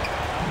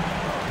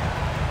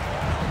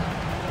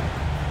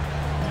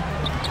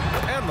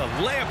 And the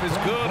layup is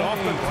good off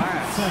the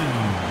glass.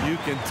 You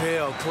can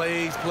tell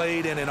Clay's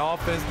played in an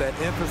offense that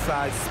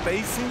emphasized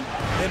spacing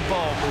and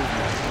ball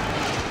movement.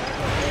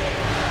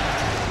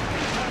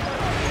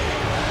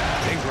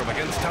 Ingram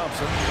against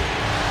Thompson.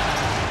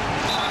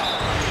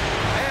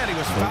 And he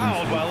was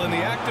fouled while in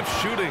the act of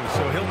shooting,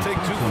 so he'll take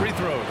 2 free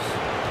throws.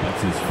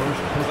 That's his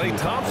first. Klay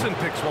Thompson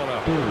picks one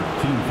up. 3rd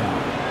team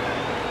foul.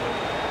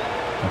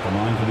 At the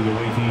line for the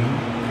away team,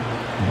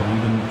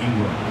 Brandon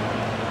Ingram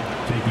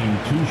taking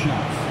 2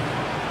 shots.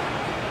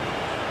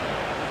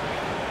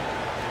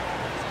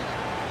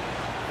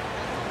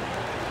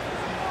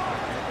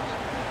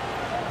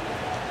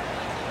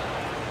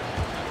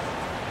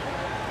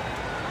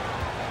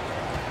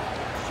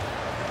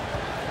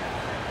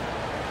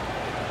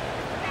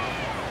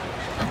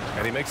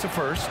 Curry makes a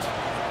first.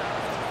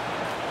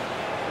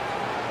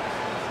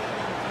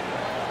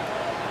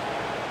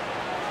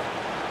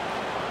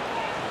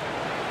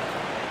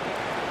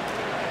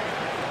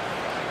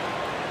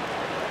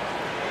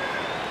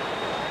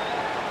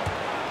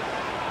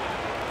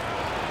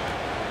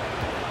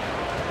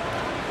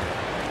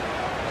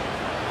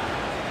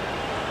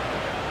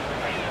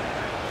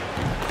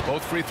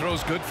 Both free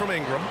throws good from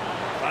Ingram.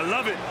 I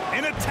love it.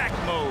 In attack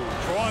mode,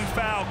 drawing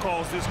foul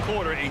calls this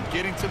quarter and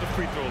getting to the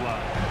free throw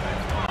line.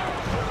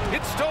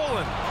 It's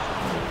stolen.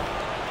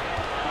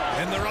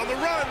 And they're on the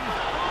run.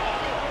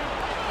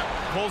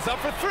 Pulls up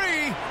for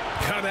three.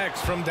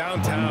 Connects from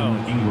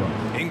downtown.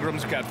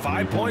 Ingram's got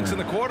 5 points in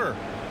the quarter.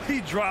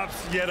 He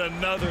drops yet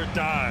another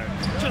dime,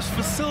 just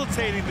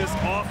facilitating this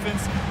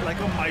offense like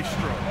a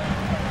maestro.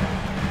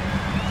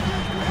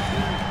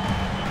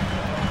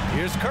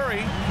 Here's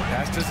Curry.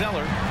 Pass to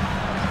Zeller.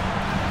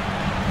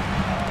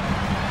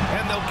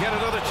 And they'll get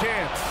another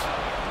chance.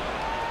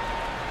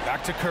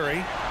 Back to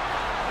Curry.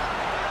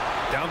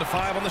 Down to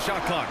 5 on the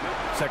shot clock.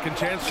 Second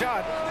chance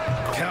shot.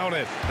 Count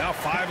it. Now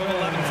 5 of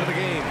 11 for the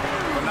game.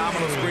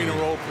 Phenomenal screen and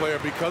roll player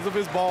because of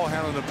his ball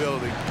handling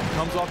ability.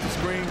 Comes off the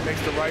screen,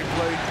 makes the right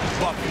play,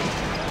 bucket.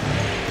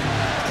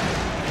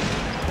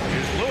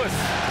 Here's Lewis.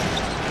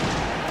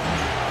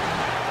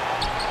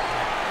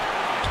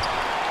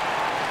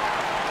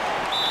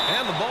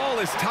 And the ball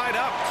is tied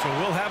up, so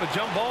we'll have a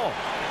jump ball.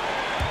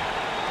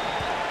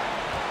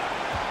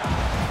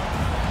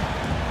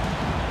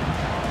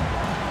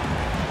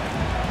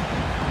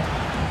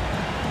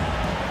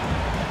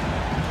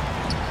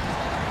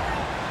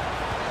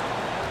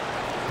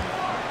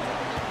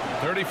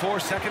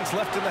 .34 seconds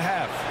left in the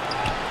half.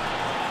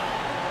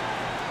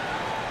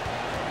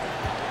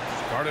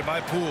 Guarded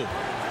by Poole.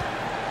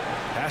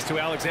 Pass to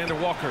Alexander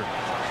Walker.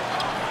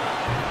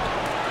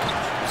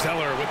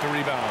 Zeller with the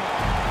rebound.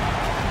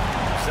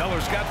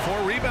 Zeller's got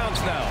 4 rebounds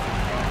now.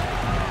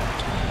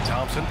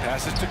 Thompson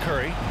passes to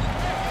Curry.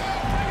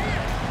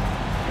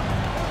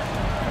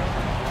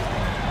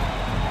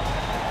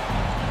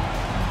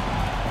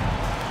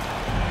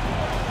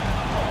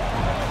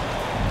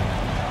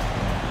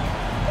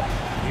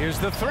 Here's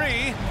the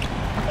 3.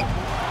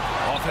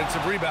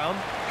 Offensive rebound.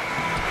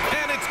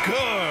 And it's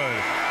good.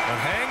 But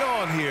hang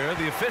on here.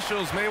 The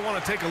officials may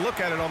want to take a look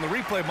at it on the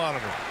replay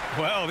monitor.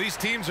 Well, these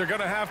teams are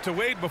going to have to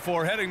wait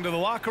before heading to the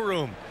locker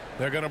room.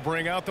 They're going to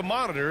bring out the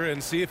monitor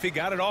and see if he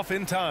got it off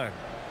in time.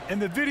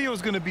 And the video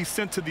is going to be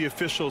sent to the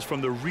officials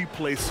from the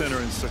replay center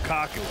in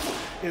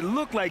Secaucus. It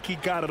looked like he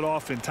got it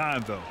off in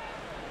time, though.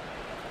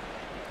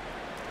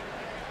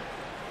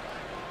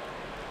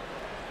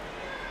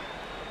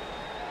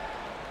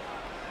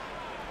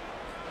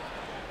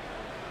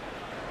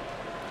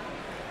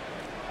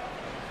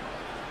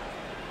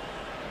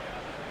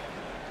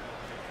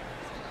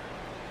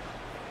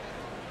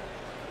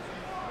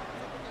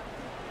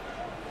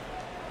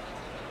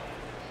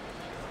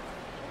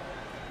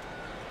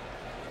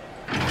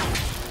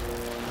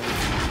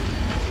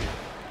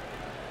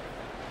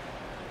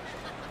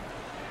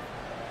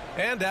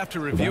 And after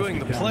reviewing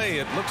the play,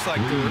 it looks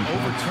like they're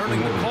overturning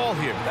the call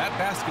here. That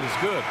basket is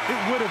good. It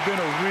would have been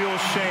a real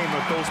shame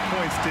if those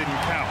points didn't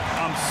count.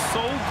 I'm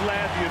so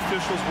glad the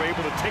officials were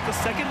able to take a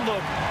second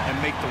look and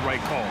make the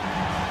right call.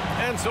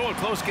 And so a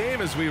close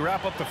game as we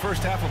wrap up the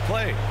first half of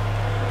play.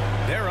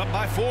 They're up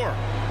by 4.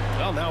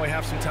 Well, now we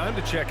have some time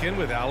to check in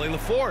with Allie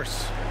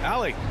LaForce.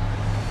 Allie.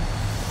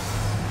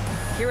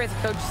 Here with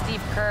Coach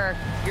Steve Kerr,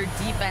 your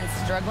defense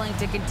struggling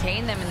to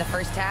contain them in the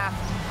first half.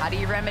 How do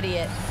you remedy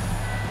it?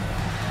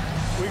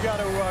 We got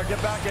to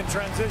get back in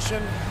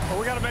transition, or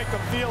we got to make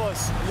them feel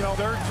us. You know,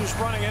 they're just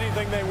running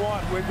anything they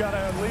want. We've got to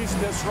at least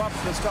disrupt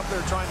the stuff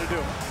they're trying to do.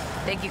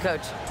 Thank you,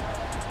 Coach.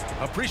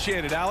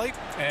 Appreciate it, Allie.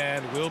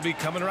 And we'll be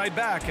coming right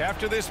back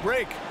after this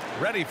break,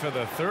 ready for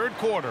the third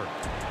quarter.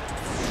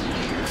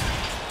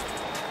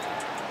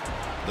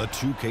 The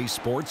 2K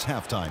Sports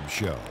Halftime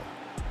Show.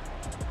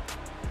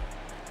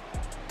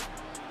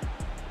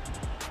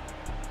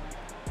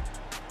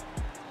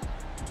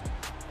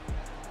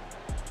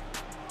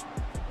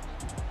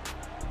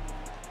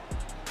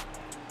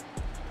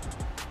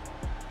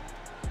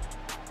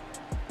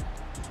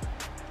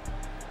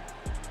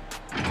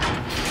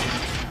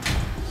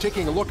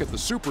 Taking a look at the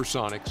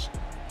SuperSonics,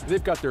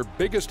 they've got their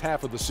biggest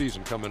half of the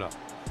season coming up.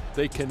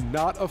 They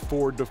cannot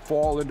afford to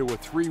fall into a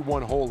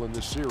 3-1 hole in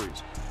this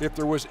series. If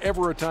there was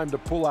ever a time to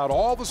pull out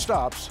all the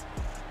stops,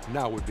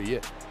 now would be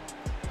it.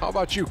 How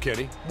about you,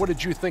 Kenny? What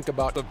did you think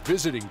about the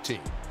visiting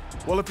team?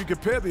 Well, if you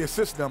compare the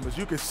assist numbers,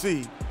 you can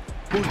see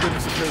who's been the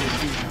superior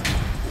team.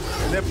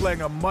 And they're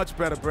playing a much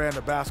better brand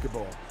of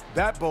basketball.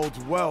 That bodes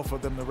well for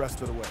them the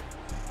rest of the way.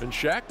 And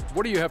Shaq,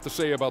 what do you have to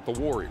say about the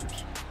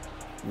Warriors?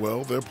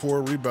 Well, their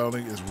poor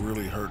rebounding is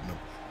really hurting them.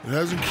 It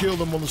hasn't killed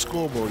them on the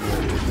scoreboard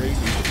yet, but they need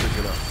to pick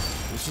it up.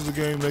 This is a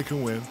game they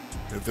can win.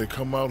 If they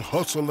come out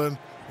hustling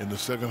in the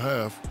second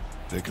half,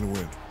 they can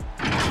win.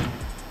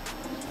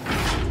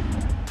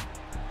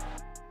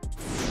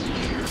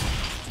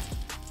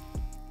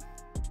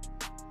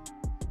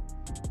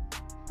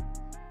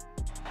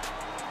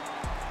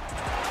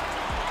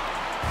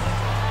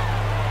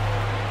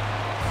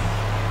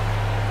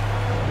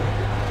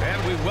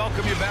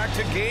 welcome you back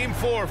to Game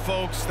 4,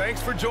 folks.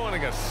 Thanks for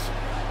joining us.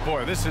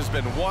 Boy, this has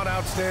been one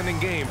outstanding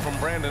game from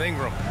Brandon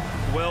Ingram.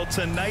 Well,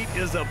 tonight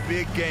is a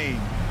big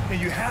game, and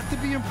you have to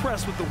be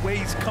impressed with the way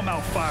he's come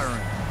out firing.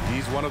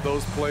 He's one of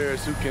those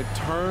players who can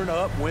turn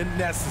up when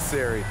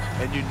necessary,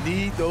 and you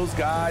need those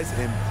guys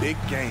in big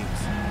games.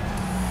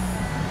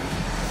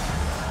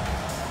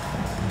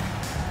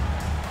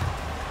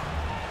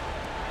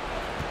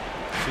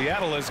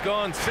 Seattle has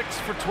gone 6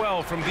 for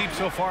 12 from deep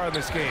so far in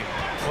this game.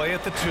 Clay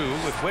at the 2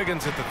 with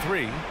Wiggins at the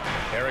 3.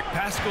 Eric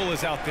Paschall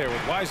is out there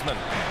with Wiseman.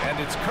 And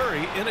it's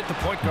Curry in at the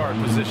point guard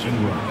position.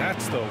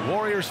 That's the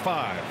Warriors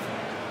 5.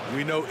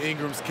 We know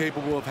Ingram's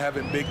capable of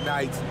having big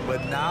nights,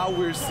 but now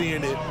we're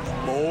seeing it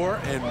more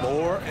and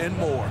more and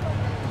more.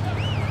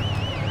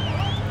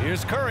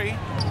 Here's Curry.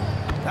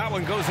 That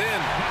one goes in.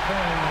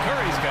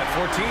 Curry's got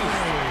 14.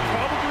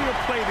 Probably a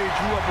play they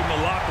drew up in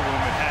the locker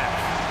room at half.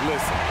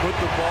 Listen, put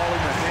the ball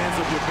in the hands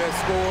of your best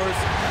scorers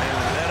and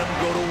let them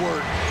go to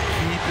work.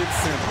 Keep it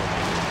simple.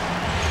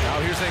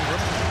 Now here's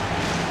Ingram.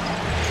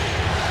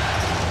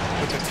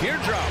 With the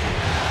teardrop.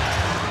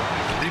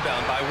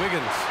 Rebound by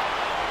Wiggins.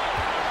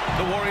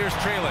 The Warriors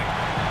trailing.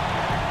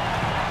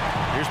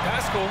 Here's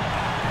Paschall.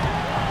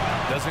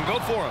 Doesn't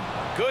go for him.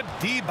 Good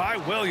D by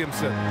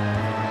Williamson.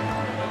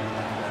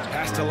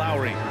 Pass to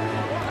Lowry.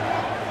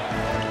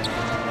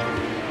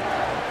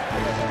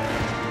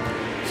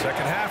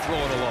 Second half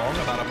rolling along.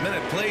 About a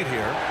minute played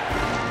here.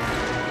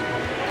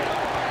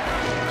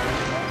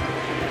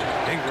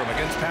 Ingram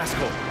against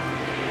Paschall.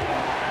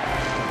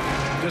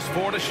 Just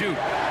 4 to shoot.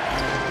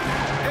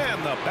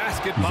 And the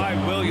basket by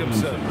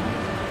Williamson.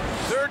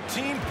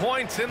 13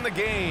 points in the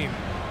game.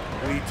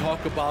 We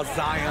talk about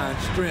Zion's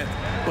strength,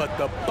 but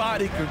the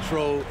body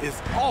control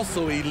is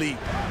also elite,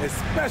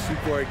 especially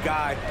for a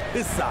guy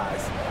his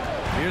size.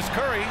 Here's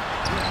Curry.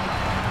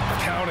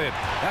 Counted.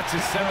 That's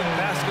his 7th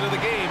basket of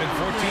the game in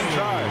 14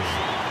 tries.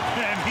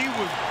 And he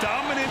was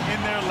dominant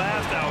in their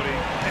last outing.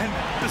 And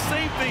the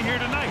same thing here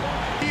tonight.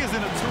 He is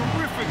in a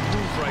terrific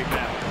groove right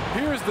now.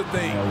 Here's the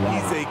thing.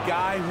 He's a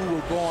guy who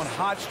will go on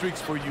hot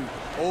streaks for you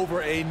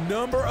over a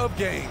number of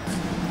games.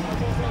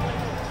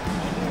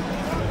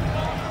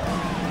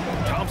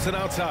 Thompson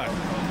outside.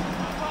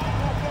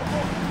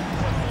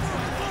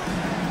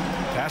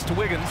 Pass to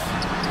Wiggins.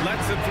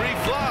 Lets the 3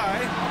 fly.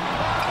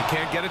 He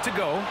can't get it to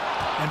go.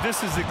 And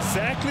this is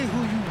exactly who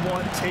you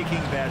want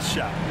taking that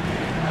shot.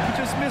 He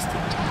just missed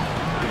it.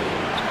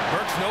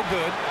 Burke's no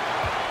good.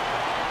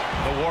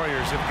 The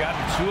Warriors have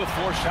gotten 2 of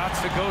 4 shots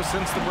to go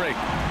since the break.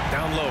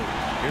 Down low.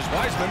 Here's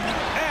Wiseman.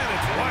 And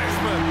it's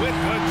Wiseman with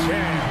the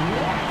jam.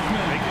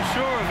 Making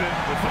sure of it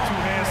with the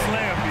 2-hand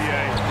slam,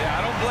 B.A.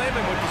 Yeah, I don't blame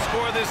him. With the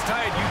score this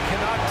tight, you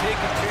cannot take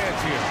a chance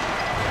here.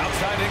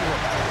 Outside Ingram.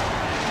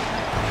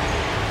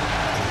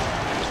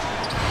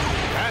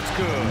 That's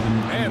good.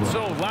 And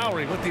so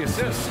Lowry with the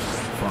assist.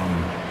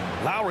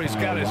 Lowry's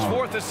got his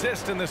 4th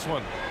assist in this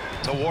one.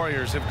 The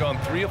Warriors have gone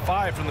 3 of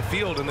 5 from the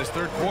field in this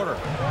 3rd quarter.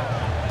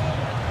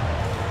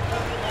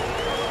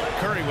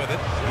 Curry with it.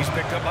 He's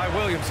picked up by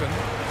Williamson.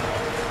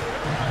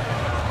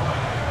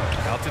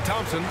 Out to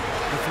Thompson.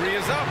 The 3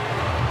 is up.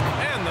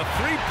 And the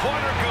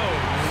 3-pointer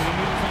goes.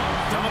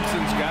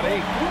 Thompson's got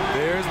 8.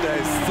 There's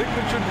that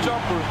signature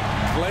jumper.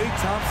 Klay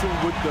Thompson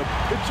with the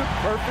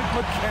picture-perfect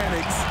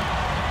mechanics.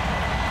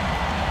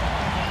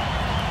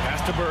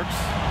 Pass to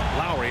Burks.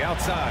 Lowry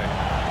outside.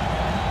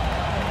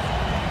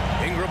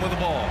 Ingram with the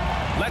ball.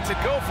 Lets it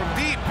go from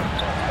deep.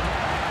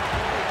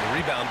 The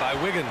rebound by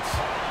Wiggins.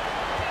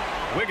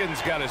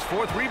 Wiggins got his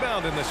 4th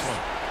rebound in this one.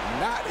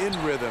 Not in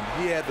rhythm.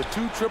 He had the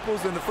 2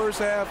 triples in the first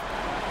half.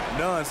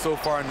 None so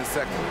far in the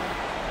second.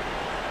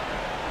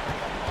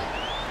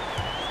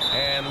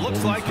 And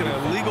looks like an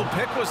illegal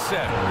pick was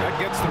set. That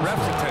gets the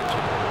ref's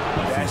attention.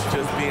 That's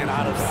just being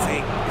out of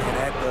sync and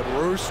at the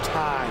worst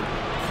time.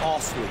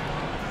 Costly.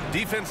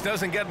 Defense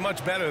doesn't get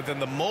much better than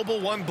the mobile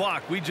 1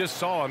 block we just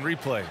saw on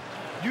replay.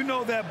 You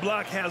know that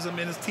block has him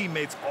and his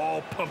teammates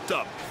all pumped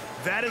up.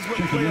 That is what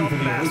playoff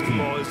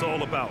basketball is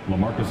all about.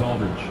 LaMarcus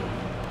Aldridge.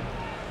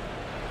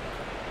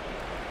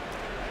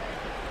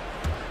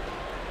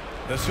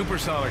 The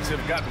SuperSonics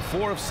have gotten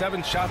 4 of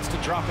 7 shots to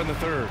drop in the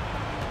 3rd.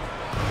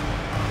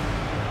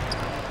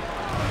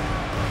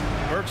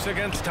 Burks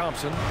against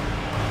Thompson.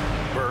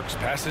 Burks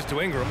passes to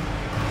Ingram.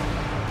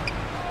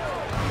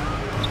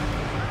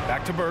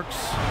 Back to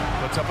Burks.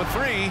 Puts up a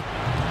 3.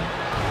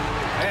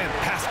 And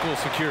Paschall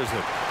secures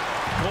it.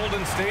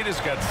 Golden State has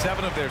got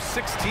 7 of their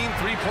 16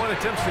 3-point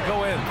attempts to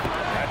go in.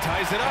 That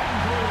ties it up.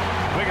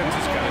 Wiggins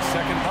has got his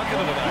 2nd bucket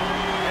of the night.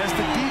 As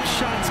the deep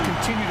shots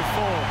continue to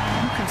fall,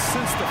 you can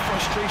sense the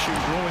frustration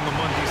growing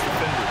among these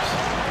defenders.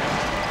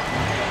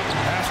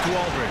 Pass to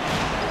Aldridge.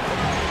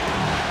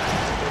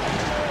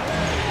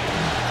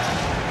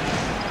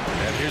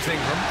 And here's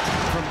Ingram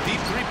from deep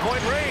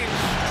 3-point range.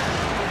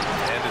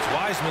 And it's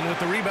Wiseman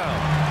with the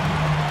rebound.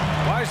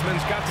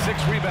 Wiseman's got 6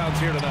 rebounds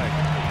here tonight.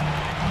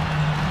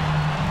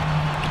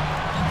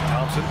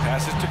 Thompson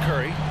passes to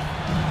Curry.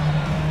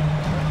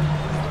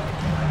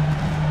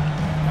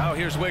 Now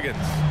here's Wiggins.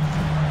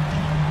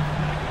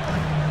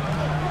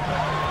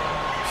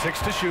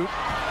 6 to shoot.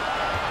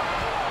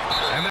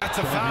 And that's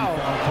a foul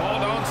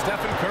called on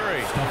Stephen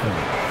Curry.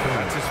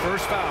 That's his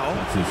first foul.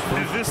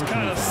 And this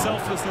kind of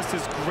selflessness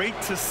is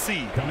great to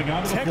see.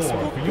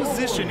 Textbook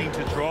positioning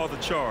to draw the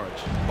charge.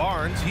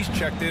 Barnes, he's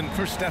checked in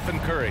for Stephen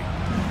Curry.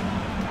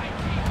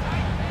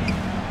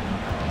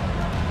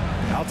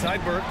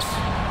 Outside Burks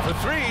for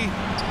 3.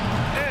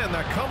 And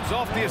that comes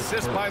off the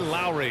assist by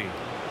Lowry.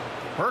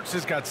 Burks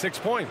has got 6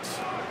 points.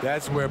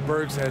 That's where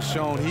Burks has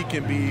shown he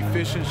can be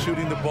efficient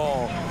shooting the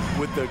ball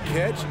with the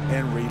catch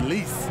and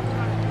release.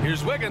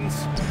 Here's Wiggins,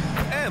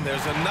 and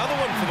there's another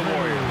one for the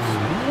Warriors.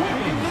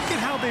 Look at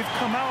how they've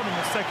come out in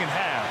the second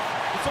half.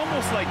 It's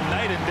almost like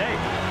night and day.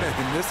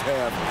 In this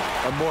half,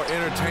 a more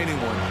entertaining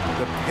one.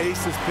 The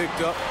pace is picked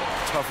up,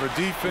 tougher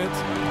defense,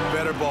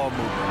 better ball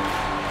movement.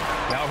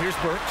 Now here's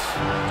Burks.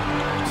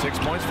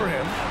 6 points for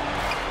him.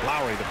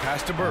 Lowry, the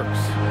pass to Burks.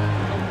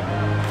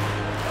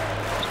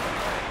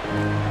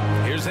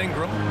 Here's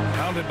Ingram,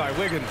 pounded by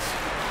Wiggins.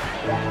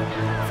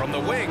 From the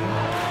wing,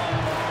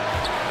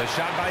 the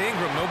shot by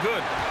Ingram, no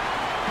good.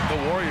 The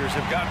Warriors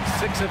have gotten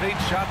 6 of 8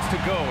 shots to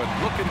go and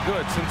looking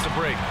good since the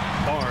break.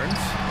 Barnes,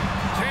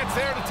 chance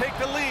there to take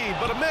the lead,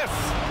 but a miss.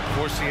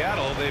 For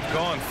Seattle, they've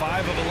gone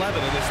 5 of 11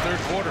 in this third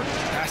quarter.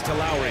 Pass to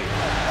Lowry.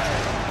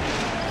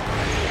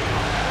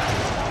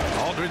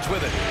 Aldridge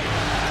with it.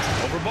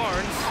 Over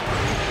Barnes.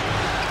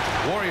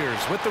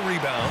 Warriors with the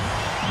rebound.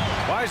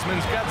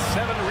 Wiseman's got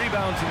 7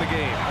 rebounds in the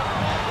game.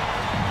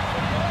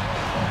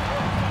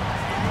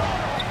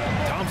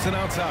 Thompson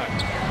outside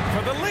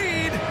for the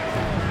lead.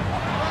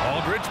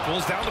 Aldridge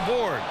pulls down the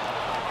board.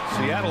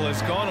 Seattle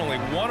has gone only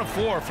 1 of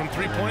 4 from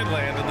three-point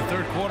land in the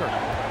third quarter.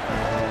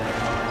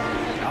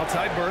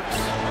 Outside Burks.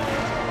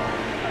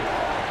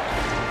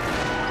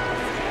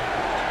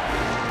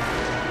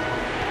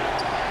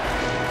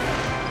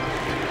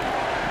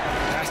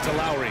 Pass to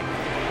Lowry.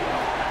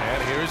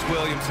 And here's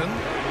Williamson.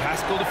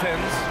 Pascal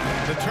defends.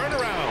 The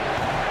turnaround.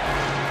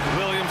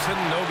 Williamson,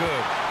 no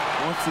good.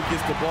 Once he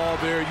gets the ball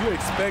there, you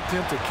expect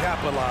him to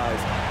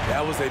capitalize.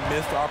 That was a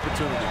missed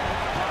opportunity.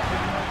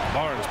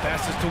 Barnes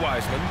passes to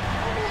Wiseman.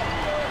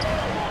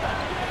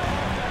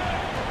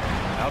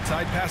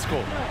 Outside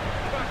Pascal.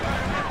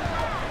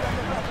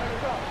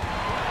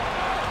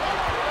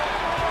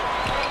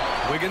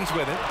 Wiggins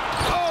with it.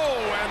 Oh,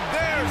 and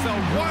there's a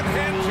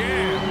one-hand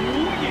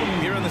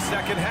jam. Here in the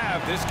second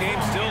half, this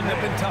game's still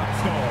nipping tough.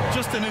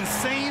 Just an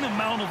insane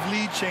amount of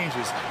lead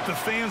changes. The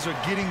fans are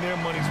getting their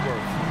money's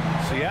worth.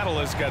 Seattle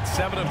has got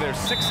 7 of their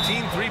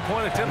 16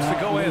 three-point attempts to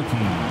go in.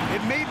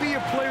 It may be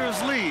a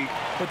players' league,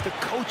 but the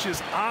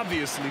coaches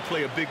obviously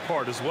play a big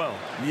part as well.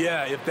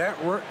 Yeah, if that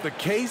were the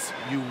case,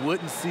 you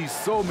wouldn't see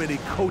so many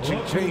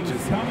coaching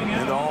changes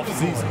in the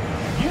offseason.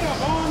 Get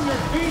up on your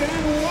feet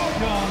and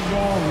welcome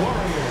your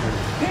Warriors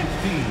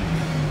 15.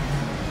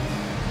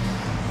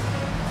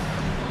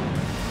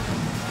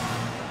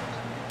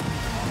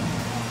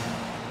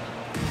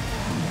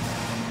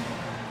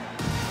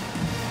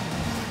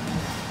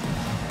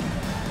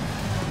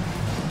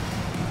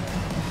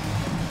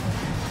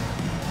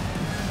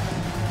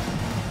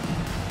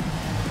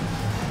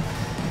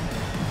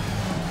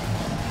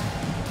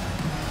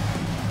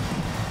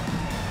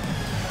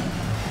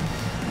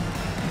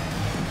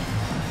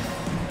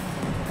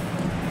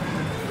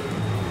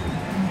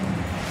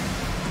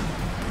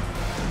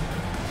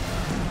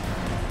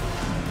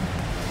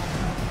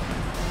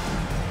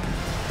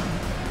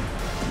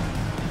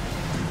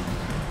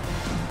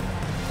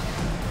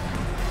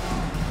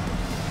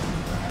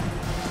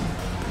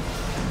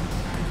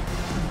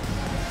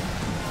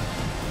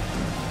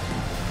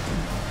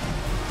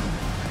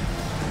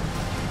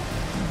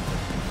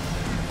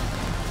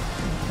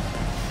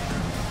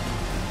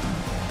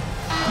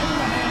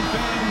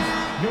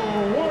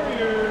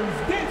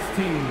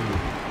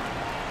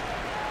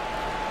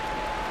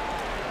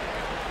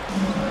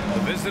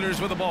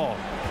 Visitors with the ball.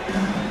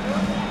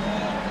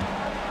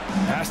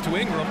 Pass to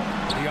Ingram.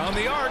 Beyond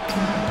the arc.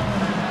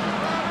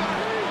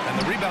 And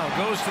the rebound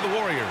goes to the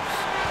Warriors.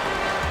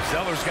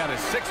 Zeller's got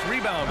his 6th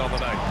rebound on the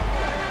night.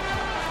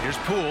 Here's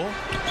Poole.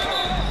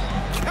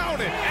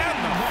 Count it, and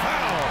the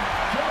foul.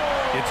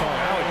 It's on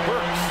Alec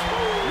Burks.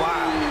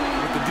 Wow.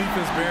 With the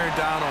defense bearing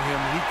down on him,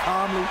 he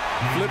calmly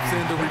flips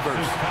into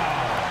reverse.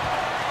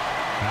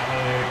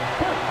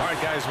 All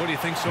right, guys, what do you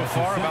think so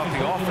far about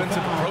the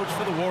offensive approach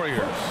for the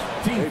Warriors?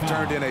 They've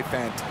turned in a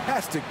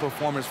fantastic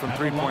performance from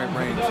three-point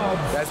range.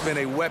 That's been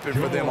a weapon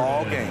for them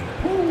all game.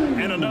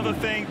 And another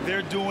thing,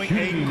 they're doing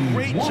a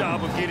great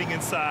job of getting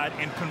inside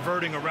and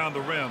converting around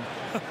the rim.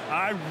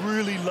 I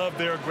really love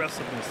their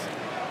aggressiveness.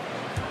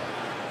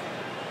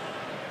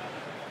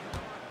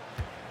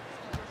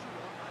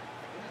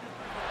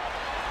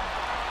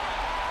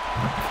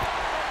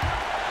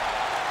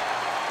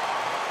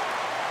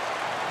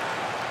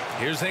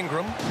 Here's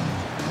Ingram.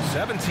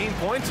 17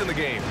 points in the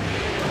game.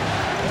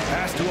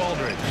 Pass to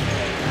Aldridge.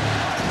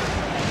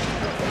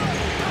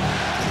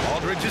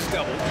 Aldridge is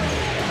doubled.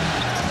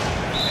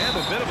 And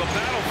a bit of a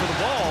battle for the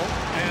ball.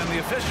 And the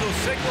officials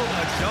signal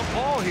a jump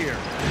ball here.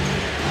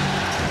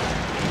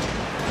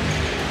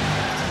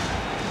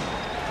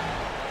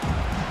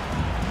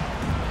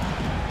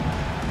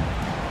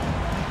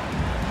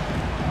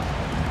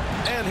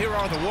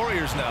 are the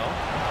Warriors now.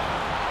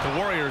 The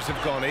Warriors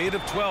have gone 8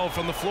 of 12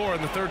 from the floor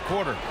in the third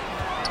quarter.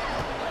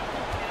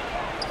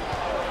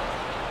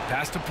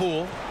 Pass to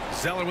Poole.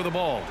 Zeller with the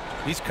ball.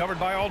 He's covered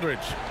by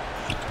Aldridge.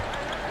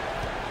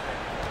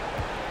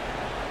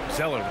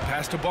 Zeller, the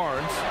pass to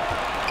Barnes.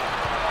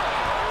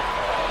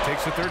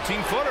 Takes a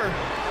 13-footer.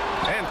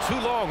 And too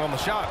long on the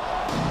shot.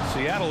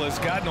 Seattle has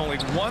gotten only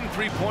 1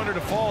 3-pointer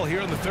to fall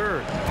here in the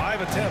third.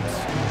 5 attempts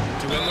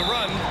to win the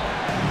run.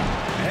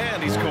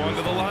 And he's going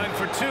to the line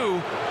for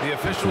 2. The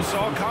official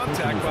saw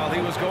contact while he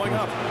was going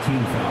up.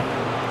 Team foul.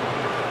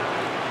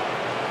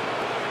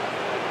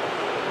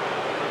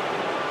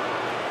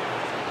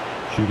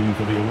 Shooting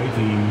for the away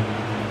team,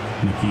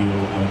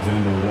 Nickeil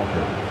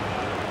Alexander-Walker.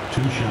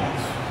 2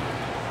 shots.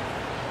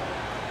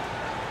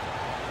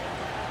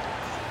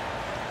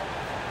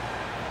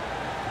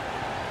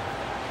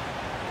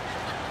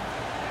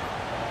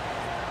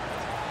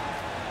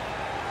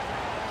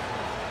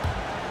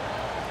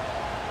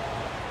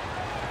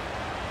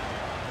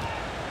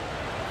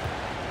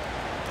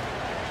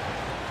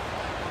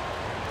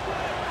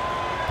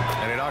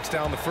 And he knocks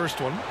down the first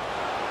one.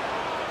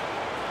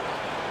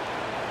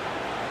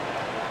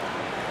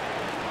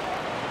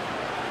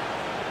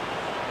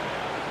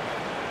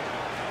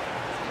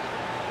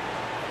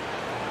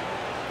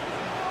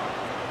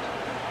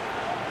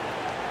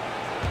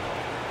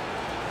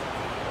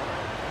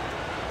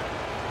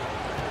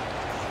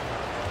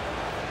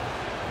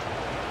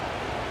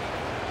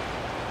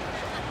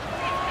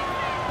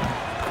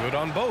 Good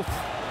on both.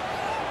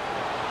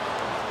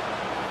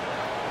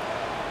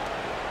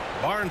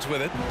 Barnes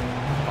with it.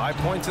 5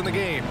 points in the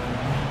game.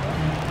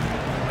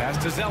 Pass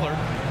to Zeller.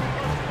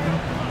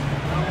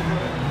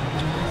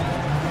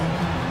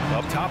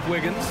 Up top,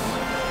 Wiggins.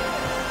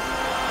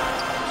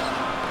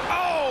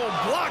 Oh,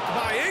 blocked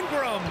by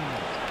Ingram.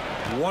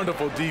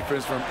 Wonderful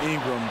defense from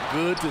Ingram.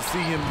 Good to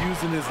see him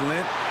using his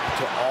length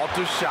to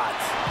alter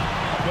shots.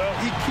 Well,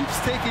 he keeps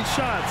taking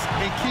shots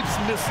and keeps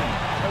missing.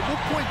 At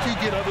what point do you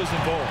get others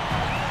involved?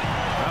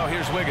 Now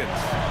here's Wiggins.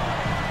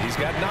 He's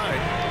got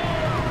 9.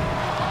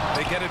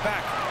 They get it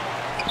back.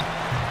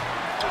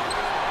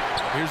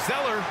 Here's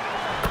Zeller.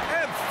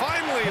 And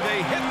finally,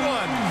 they hit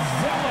one.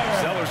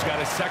 Zeller's got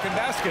his second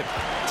basket.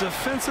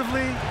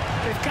 Defensively,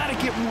 they've got to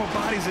get more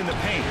bodies in the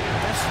paint.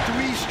 That's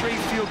 3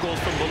 straight field goals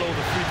from below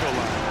the free throw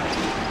line.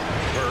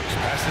 Burks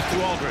passes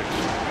to Aldridge.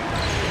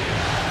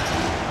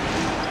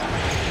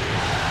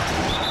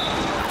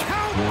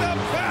 Count the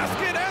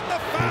basket and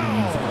the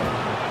foul.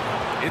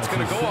 It's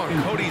going to go on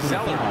Cody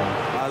Zeller.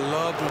 I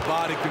love the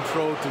body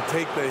control to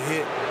take the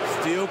hit,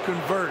 still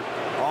convert.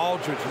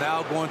 Aldridge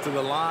now going to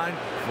the line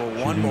for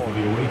one more. For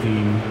the away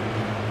team,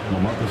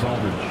 LaMarcus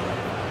Aldridge,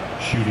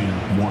 shooting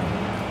 1.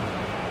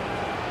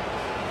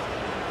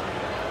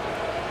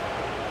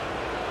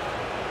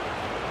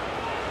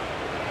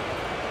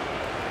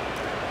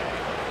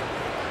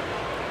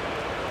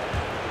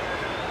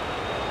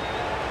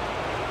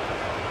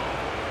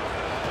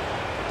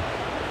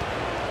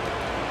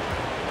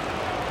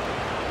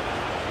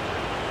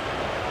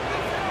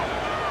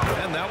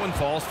 And that one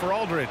falls for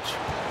Aldridge.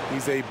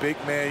 He's a big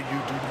man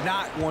you do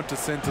not want to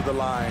send to the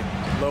line.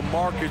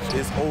 LaMarcus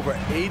is over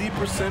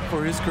 80%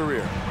 for his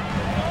career.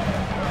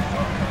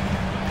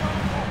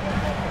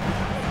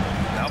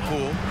 Now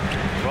Poole,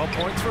 12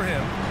 points for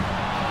him.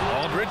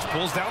 Aldridge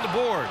pulls down the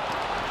board.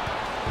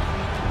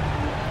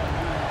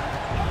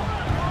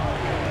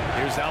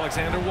 Here's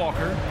Alexander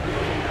Walker.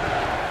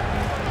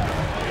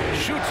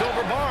 Shoots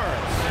over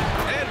Barnes.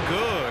 And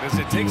good as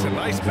it takes a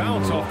nice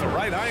bounce off the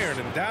right iron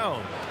and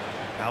down.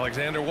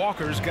 Alexander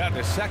Walker's got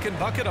his second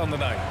bucket on the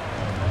night.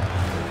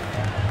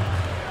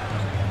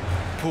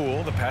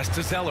 Poole, the pass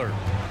to Zeller.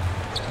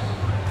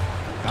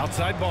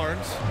 Outside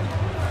Barnes.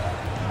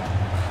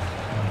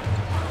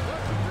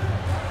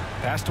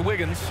 Pass to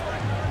Wiggins. 6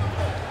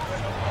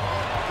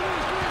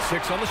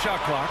 on the shot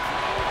clock.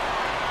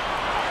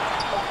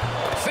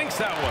 Sinks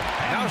that one.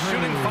 Now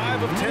shooting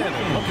 5 of 10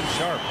 and looking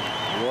sharp.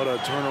 What a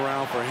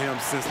turnaround for him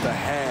since the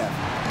half.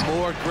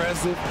 More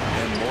aggressive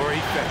and more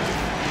effective.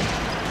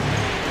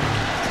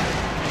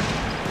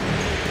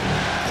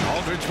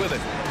 Aldridge with it.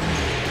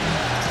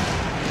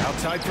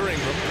 Outside for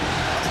Ingram.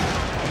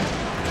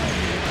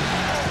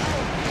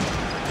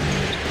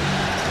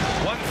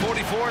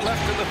 1:44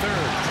 left in the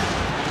third.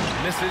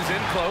 Misses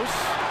in close.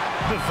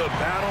 The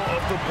battle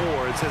of the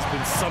boards has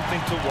been something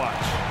to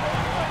watch.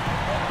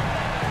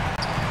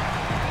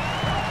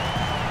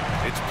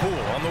 It's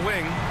Poole on the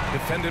wing,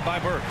 defended by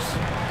Burks.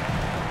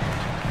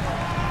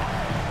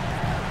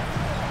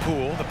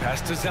 Poole, the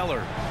pass to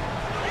Zeller.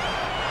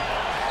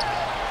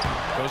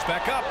 Goes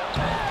back up,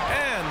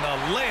 and the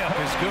layup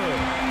is good.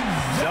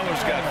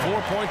 Zeller's got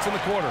 4 points in the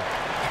quarter.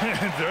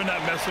 They're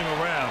not messing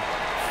around.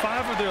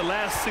 5 of their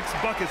last 6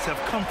 buckets have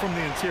come from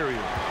the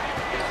interior.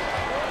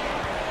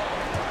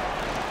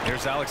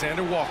 Here's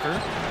Alexander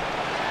Walker.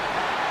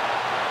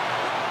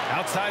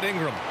 Outside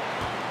Ingram.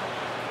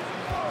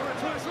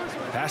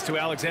 Pass to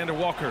Alexander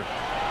Walker.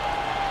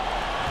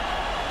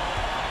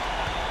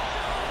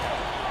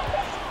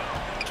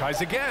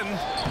 Tries again.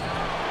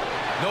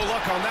 No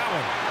luck on that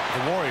one.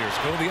 The Warriors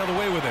go the other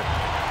way with it.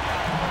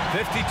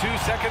 52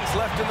 seconds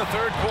left in the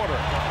third quarter.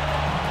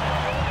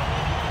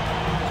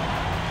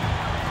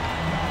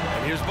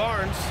 And here's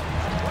Barnes.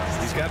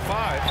 He's got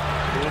 5.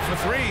 4 for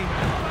 3.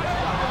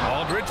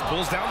 Aldridge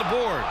pulls down the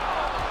board.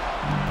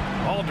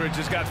 Aldridge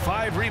has got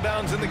 5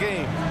 rebounds in the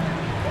game.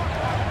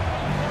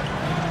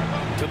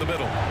 To the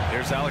middle.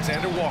 Here's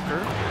Alexander Walker.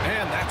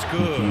 And that's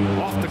good.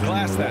 Off the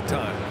glass that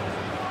time.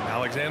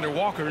 Alexander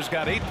Walker's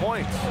got 8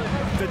 points.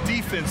 The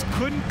defense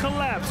couldn't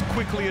collapse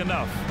quickly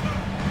enough.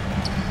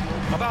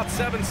 About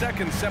 7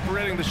 seconds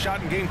separating the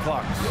shot and game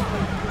clocks.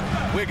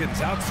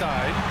 Wiggins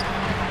outside.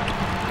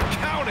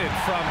 Counted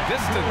from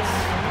distance.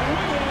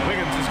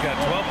 Wiggins has got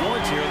 12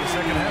 points here in the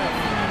second half.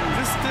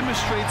 This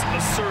demonstrates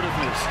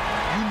assertiveness.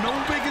 You know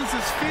Wiggins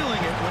is feeling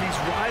it when he's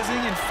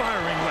rising and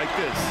firing like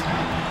this.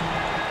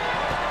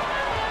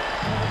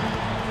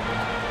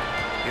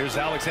 Here's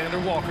Alexander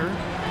Walker.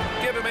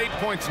 Give him 8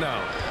 points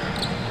now.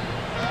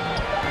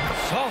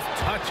 Soft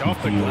touch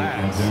off the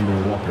glass.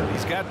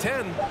 He's got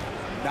 10.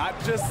 Not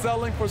just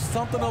settling for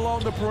something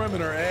along the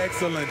perimeter.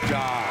 Excellent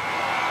job.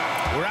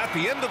 We're at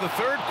the end of the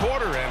third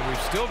quarter, and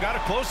we've still got a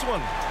close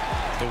one.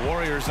 The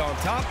Warriors on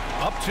top,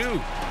 up 2.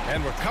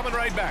 And we're coming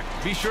right back.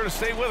 Be sure to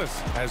stay with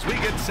us as we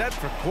get set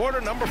for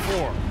quarter number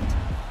 4.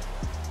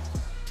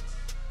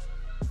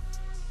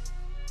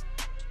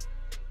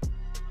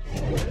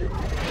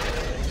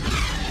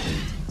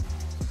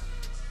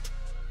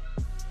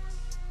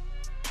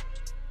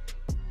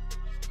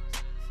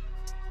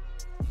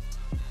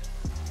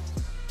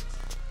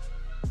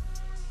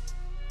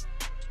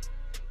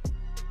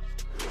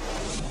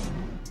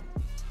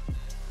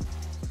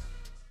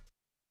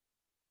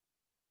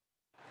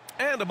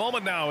 And a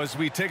moment now as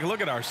we take a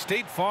look at our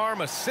State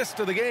Farm assist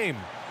of the game.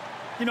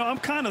 You know, I'm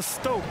kind of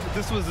stoked that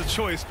this was a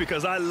choice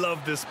because I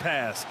love this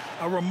pass.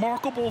 A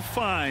remarkable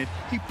find.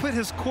 He put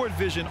his court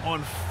vision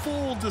on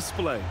full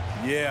display.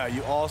 Yeah,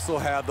 you also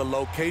have the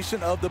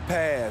location of the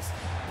pass.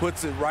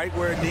 Puts it right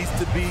where it needs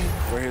to be,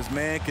 where his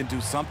man can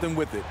do something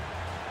with it.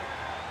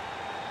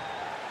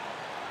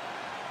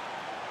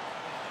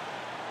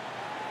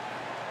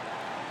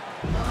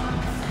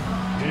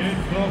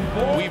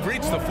 We've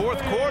reached the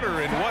fourth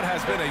quarter in what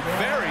has been a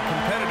very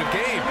competitive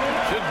game.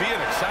 Should be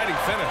an exciting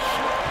finish.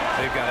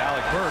 They've got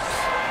Alec Burks,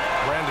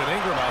 Brandon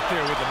Ingram out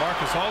there with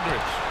LaMarcus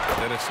Aldridge.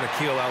 Then it's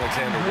Nickeil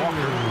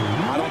Alexander-Walker.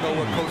 I don't know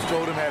what Coach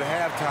told him at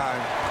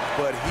halftime,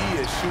 but he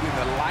is shooting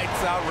the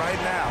lights out right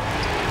now.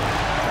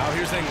 Now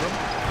here's Ingram.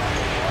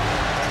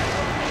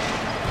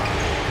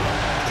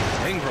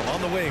 Ingram on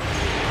the wing.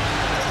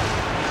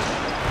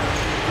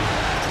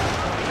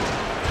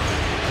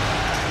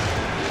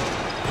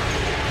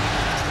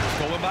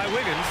 Stolen by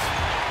Wiggins.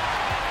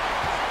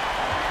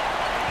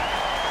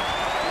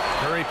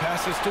 Curry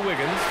passes to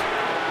Wiggins.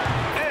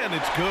 And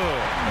it's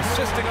good.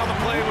 Assisting on the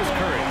play was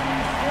Curry.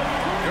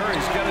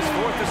 Curry's got his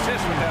 4th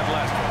assist with that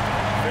last one.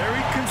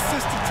 Very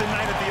consistent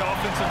tonight at the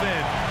offensive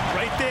end.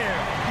 Right there,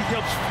 he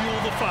helps fuel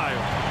the fire.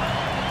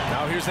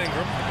 Now here's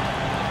Ingram.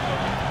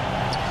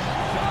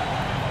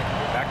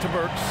 Back to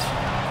Burks.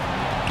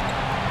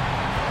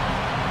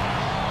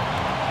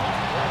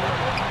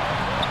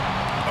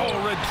 Oh,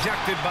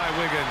 rejected by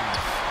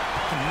Wiggins.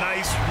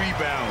 Nice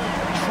rebound.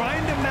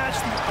 Trying to match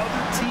the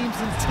other team's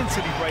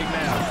intensity right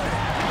now.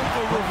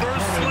 The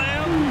reverse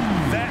slam,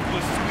 that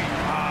was sweet.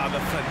 Ah,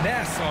 the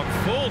finesse on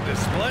full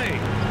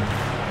display.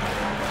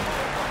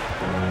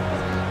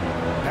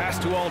 Pass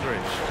to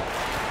Aldridge.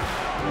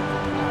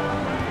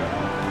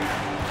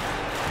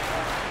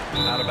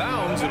 Out of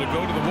bounds, it'll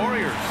go to the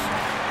Warriors.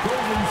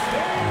 Golden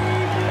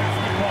State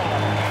basketball.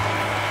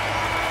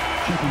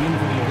 Checking in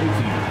for the away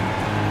team.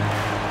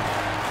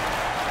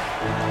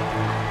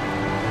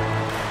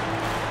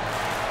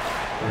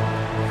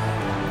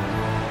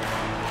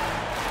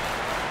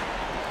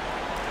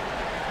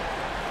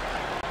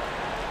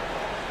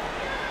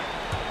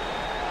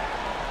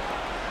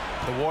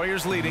 The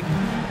Warriors leading.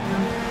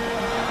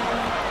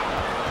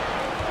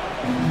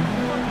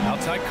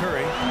 Outside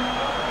Curry.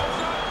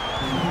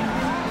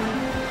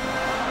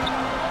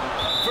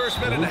 First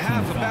minute and a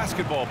half of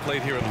basketball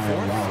played here in the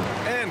fourth.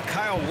 And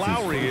Kyle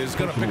Lowry is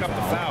going to pick up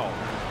the foul.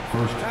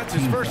 That's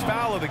his first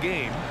foul of the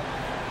game.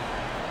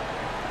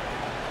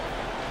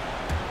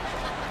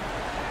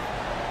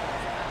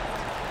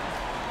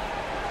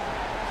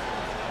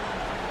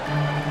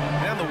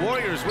 And the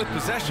Warriors with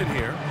possession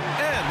here.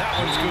 And that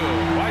one's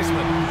good.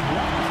 Wiseman.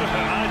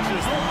 I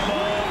just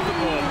love the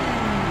ball.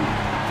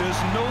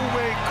 There's no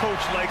way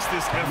coach likes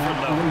this effort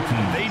level.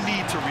 They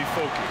need to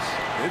refocus.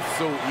 It's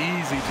so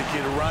easy to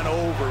get run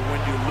over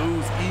when you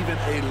lose even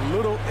a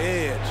little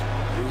edge.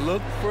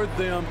 Look for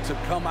them to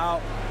come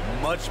out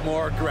much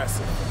more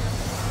aggressive.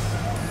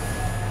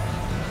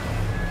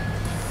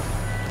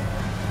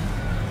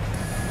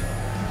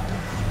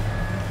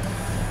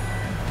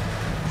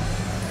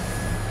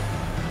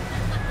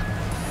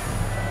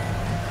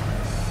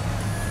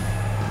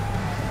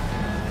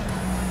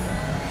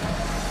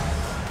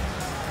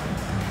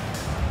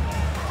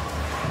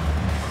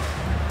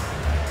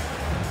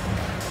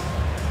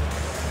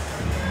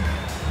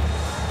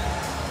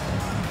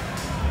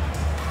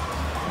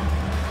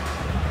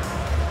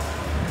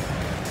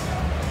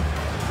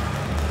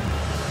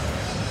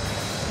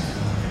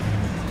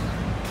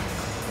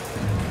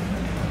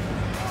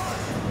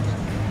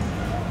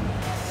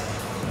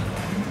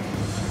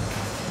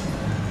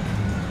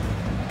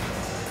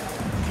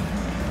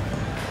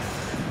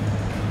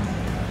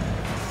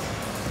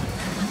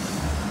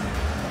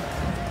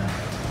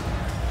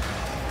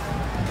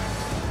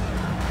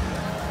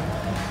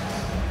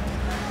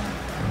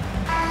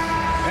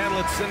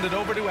 let's send it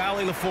over to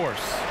Allie LaForce.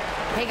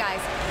 Hey guys,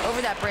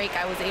 over that break,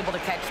 I was able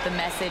to catch the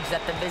message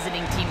that the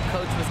visiting team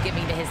coach was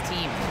giving to his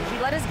team. He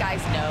let his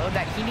guys know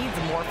that he needs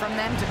more from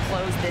them to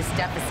close this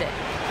deficit.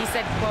 He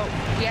said, quote,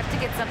 "We have to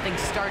get something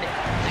started.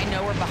 I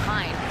know we're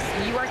behind,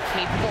 so you are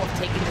capable of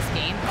taking this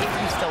game if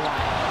you still want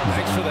it."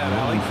 Thanks for that,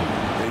 Allie.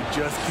 They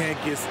just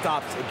can't get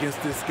stops against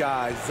this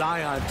guy.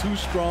 Zion too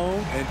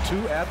strong and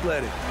too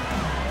athletic.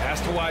 Pass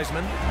to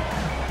Wiseman.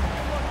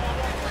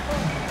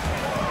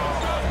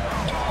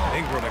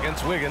 Ingram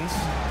against Wiggins.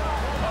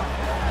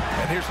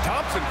 And here's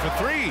Thompson for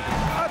three.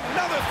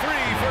 Another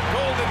three for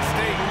Golden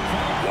State.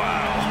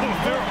 Wow,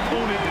 their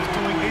opponent is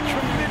doing a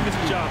tremendous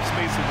job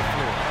spacing the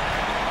floor.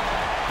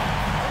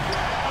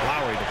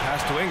 Lowry to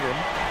pass to Ingram.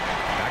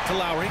 Back to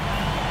Lowry.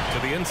 To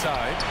the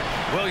inside.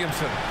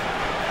 Williamson.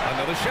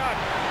 Another shot.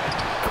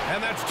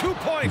 And that's 2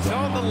 points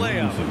on the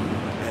layup.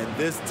 And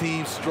this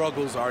team's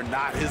struggles are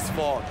not his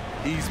fault.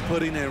 He's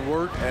putting in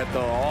work at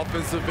the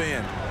offensive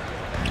end.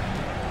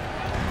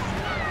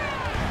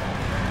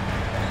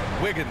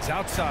 Wiggins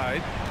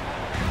outside.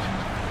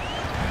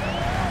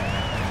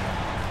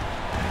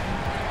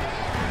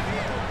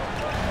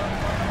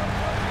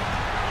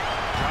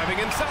 Driving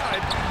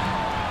inside.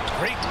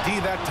 Great D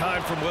that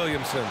time from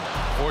Williamson.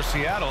 For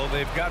Seattle,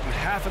 they've gotten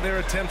half of their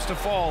attempts to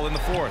fall in the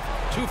fourth.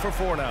 2 for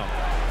 4 now.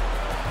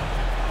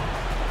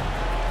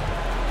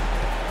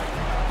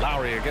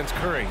 Lowry against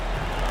Curry.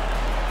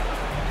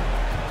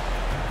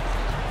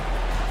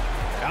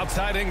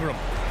 Outside Ingram.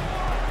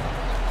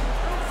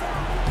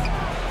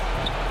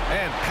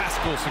 And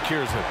Pascal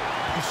secures it.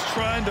 He's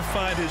trying to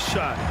find his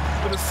shot,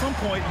 but at some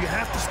point you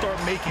have to start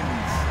making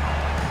these.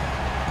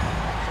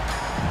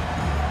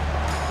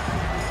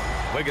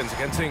 Wiggins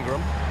against Ingram.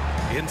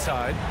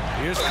 Inside.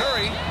 Here's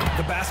Curry.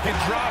 The basket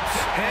drops,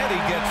 and he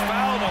gets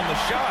fouled on the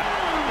shot.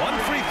 1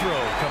 free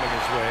throw coming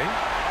his way.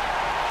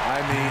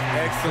 I mean,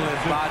 excellent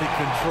body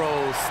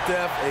control.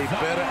 Steph, a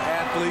better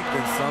athlete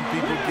than some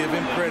people give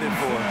him credit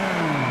for.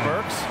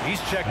 Burks, he's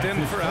checked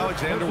in for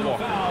Alexander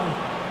Walker.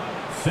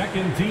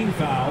 Second team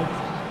foul.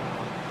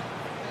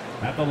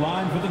 At the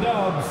line for the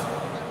Dubs,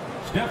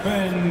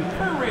 Stephen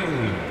Curry.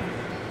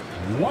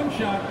 1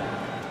 shot.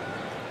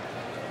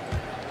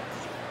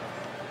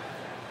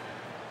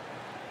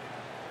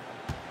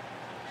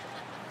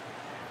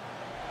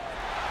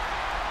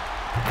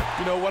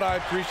 You know what I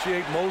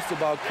appreciate most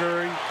about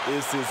Curry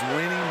is his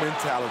winning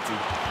mentality.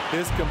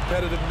 His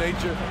competitive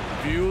nature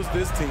fuels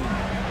this team.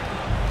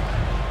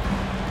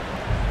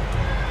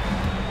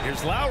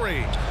 Here's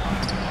Lowry.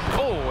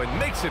 Oh, and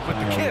makes it with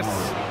the kiss.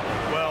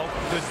 Well,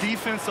 the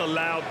defense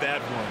allowed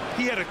that one.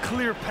 He had a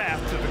clear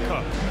path to the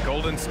cup.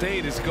 Golden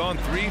State has gone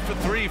 3 for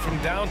 3 from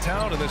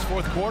downtown in this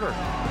fourth quarter.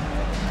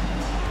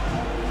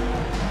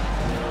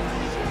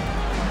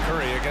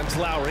 Curry against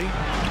Lowry.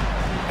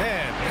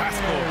 And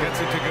Pascal gets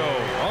it to go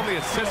on the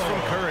assist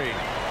from Curry.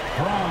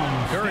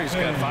 Curry's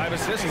got 5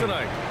 assists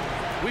tonight.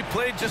 We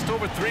played just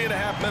over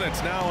 3.5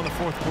 minutes now in the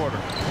fourth quarter.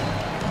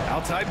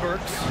 Outside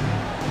Burks.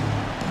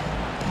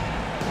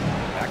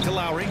 Back to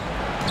Lowry.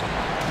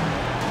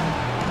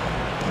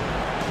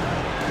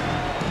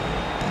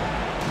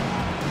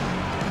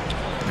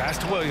 Pass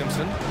to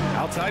Williamson.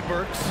 Outside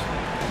Burks.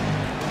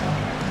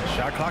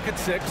 Shot clock at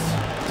 6.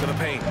 To the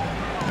paint.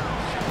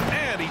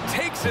 And he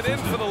takes it in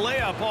for the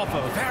layup off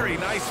a very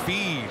nice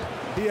feed.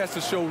 He has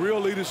to show real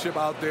leadership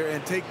out there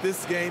and take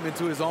this game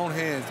into his own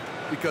hands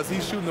because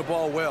he's shooting the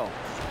ball well.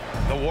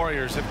 The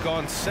Warriors have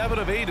gone 7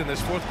 of 8 in this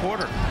fourth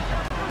quarter.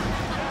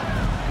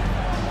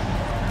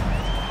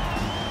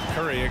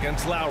 Curry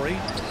against Lowry.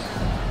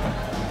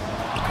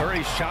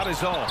 Curry's shot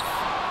is off.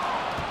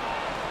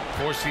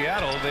 For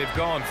Seattle, they've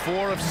gone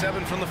 4 of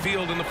 7 from the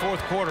field in the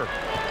fourth quarter.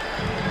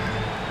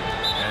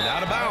 And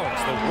out of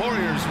bounds, the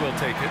Warriors will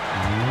take it.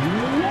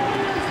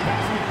 Warriors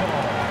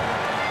basketball.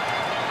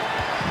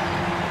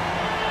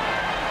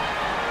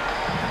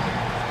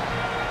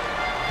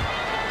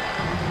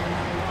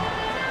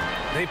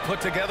 They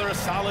put together a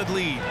solid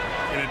lead.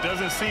 And it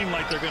doesn't seem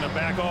like they're going to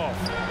back off.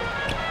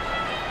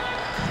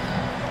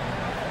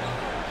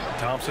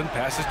 Thompson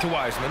passes to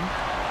Wiseman.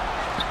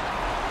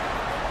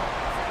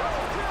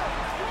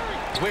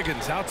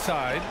 Wiggins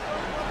outside.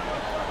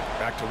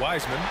 Back to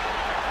Wiseman.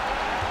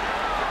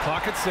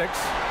 Clock at 6.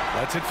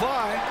 Lets it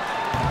fly.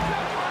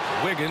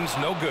 Wiggins,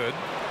 no good.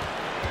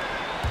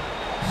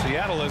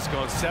 Seattle has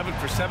gone 7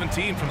 for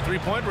 17 from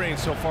three-point range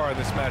so far in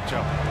this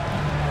matchup.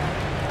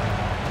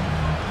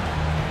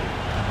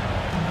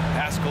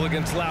 Pascal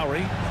against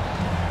Lowry.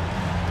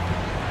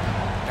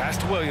 Pass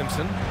to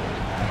Williamson.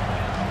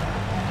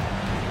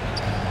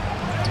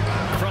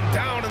 From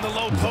down in the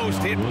low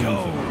post, it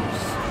goes.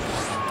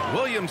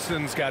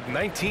 Williamson's got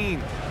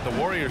 19. The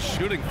Warriors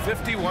shooting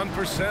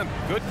 51%.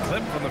 Good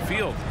clip from the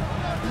field.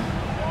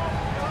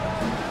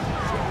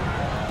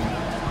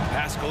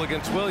 Pascal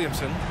against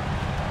Williamson.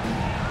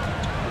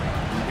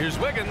 Here's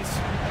Wiggins.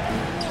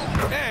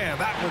 And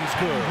that one's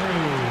good.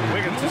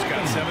 Wiggins has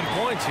got 7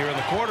 points here in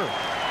the quarter.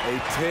 A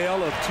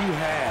tale of 2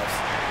 halves.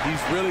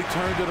 He's really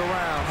turned it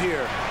around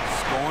here.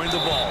 scoring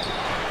the ball.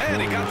 And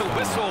he got the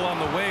whistle on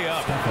the way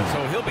up,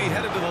 so he'll be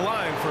headed to the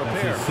line for a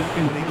pair.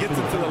 When he gets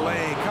into the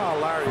lane, Kyle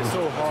Lowry is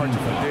so hard to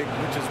predict,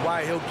 which is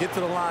why he'll get to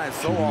the line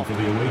so often.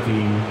 For the away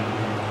team,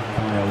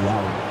 Kyle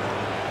Lowry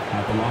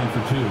at the line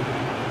for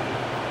 2.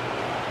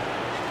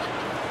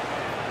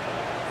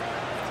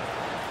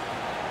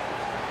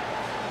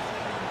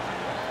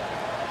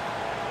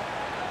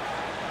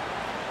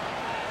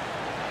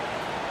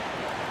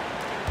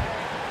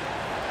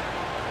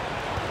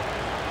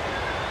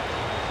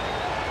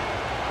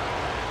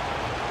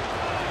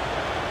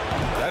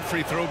 That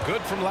free throw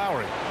good from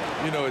Lowry.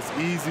 You know, it's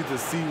easy to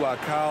see why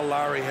Kyle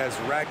Lowry has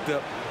racked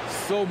up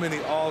so many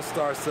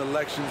all-star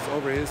selections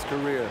over his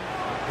career.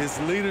 His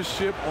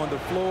leadership on the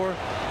floor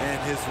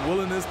and his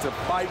willingness to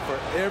fight for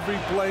every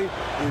play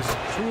is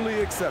truly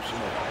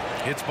exceptional.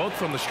 It's both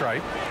from the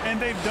stripe. And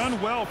they've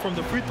done well from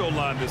the free throw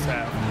line this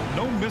half.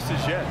 No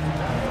misses yet.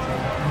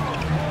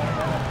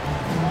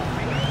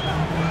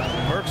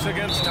 Burks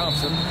against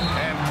Thompson,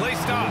 and play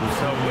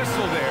stops. A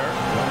whistle there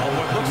on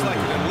what looks like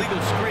an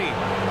illegal screen.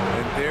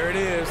 And there it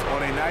is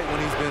on a night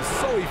when he's been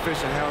so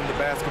efficient handling the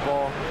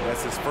basketball.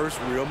 That's his first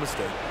real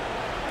mistake.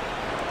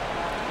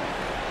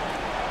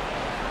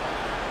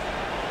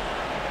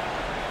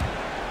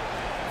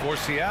 For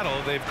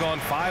Seattle, they've gone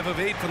 5 of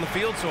 8 from the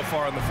field so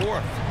far in the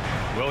fourth.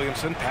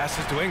 Williamson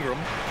passes to Ingram.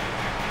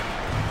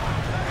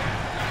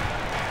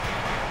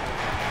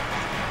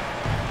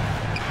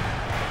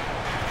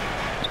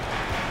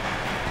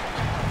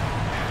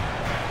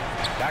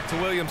 Back to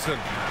Williamson.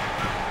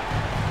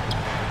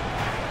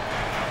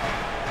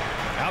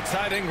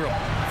 Outside Ingram.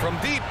 From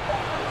deep.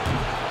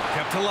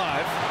 Kept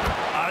alive.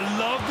 I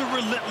love the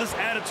relentless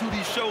attitude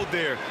he showed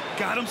there.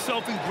 Got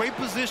himself in great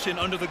position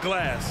under the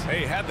glass.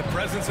 He had the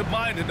presence of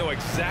mind to know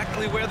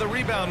exactly where the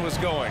rebound was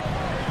going.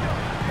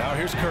 Now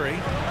here's Curry.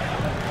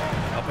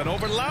 Up and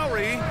over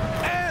Lowry.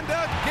 And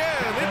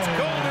again, it's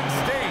Golden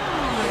State.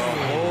 The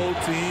whole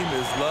team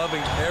is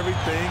loving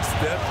everything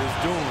Steph is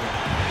doing.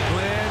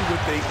 Playing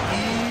with the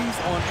ease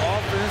on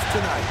offense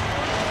tonight.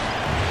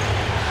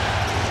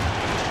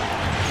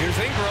 Here's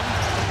Ingram.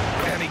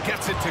 And he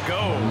gets it to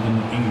go.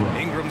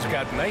 Ingram's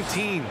got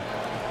 19.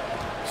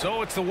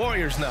 So it's the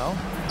Warriors now.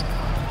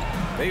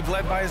 They've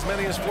led by as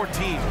many as 14.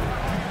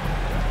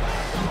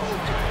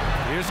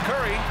 Here's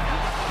Curry.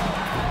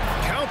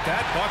 Count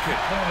that bucket.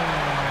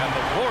 And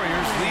the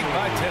Warriors lead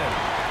by 10.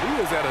 He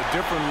is at a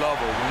different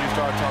level when you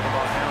start talking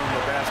about handling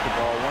the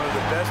basketball. One of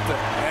the best to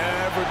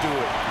ever do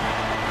it.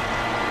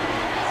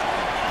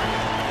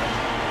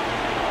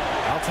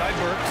 Outside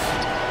Burks.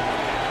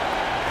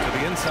 To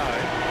the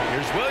inside.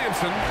 Here's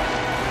Williamson.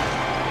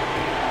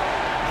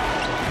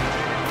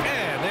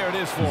 And there it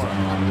is for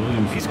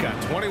him. He's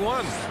got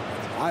 21.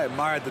 I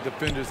admired the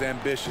defender's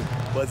ambition,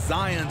 but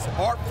Zion's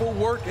artful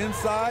work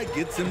inside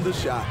gets him the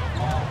shot.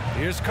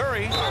 Here's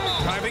Curry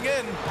driving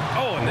in.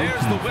 Oh, and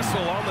there's the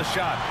whistle on the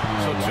shot.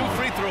 So 2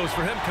 free throws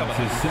for him coming.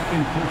 His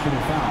second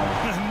personal foul.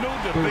 No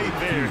debate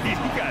there. He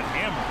got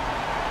hammered.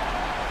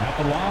 At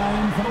the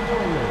line for the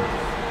Warriors,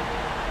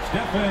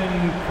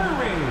 Stephen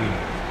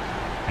Curry.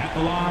 At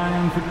the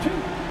line for 2.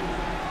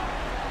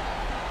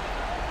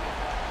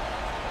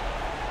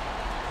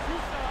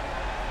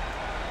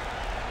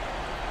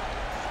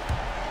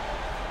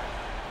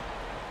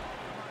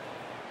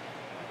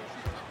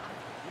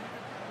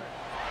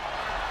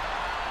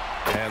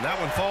 And that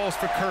one falls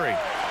for Curry.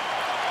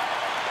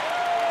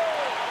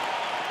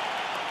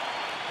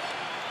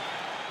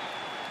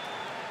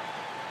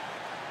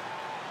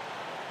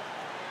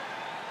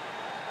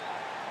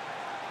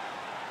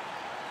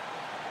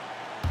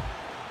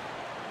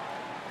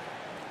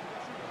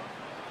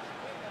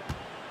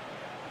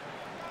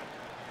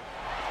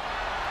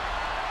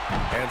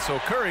 And so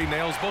Curry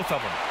nails both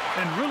of them.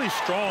 And really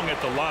strong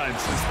at the line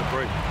since the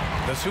break.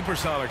 The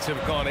SuperSonics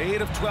have gone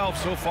 8 of 12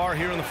 so far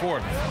here in the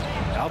fourth.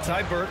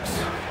 Outside Burks.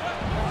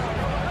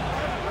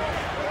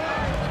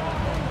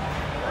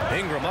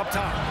 Ingram up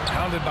top,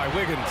 pounded by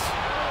Wiggins.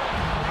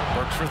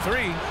 Burks for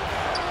 3.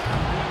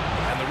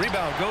 And the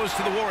rebound goes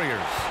to the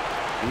Warriors.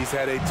 He's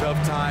had a tough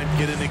time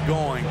getting it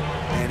going,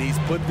 and he's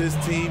put this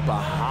team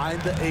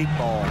behind the 8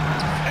 ball.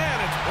 And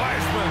it's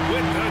Wiseman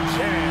with the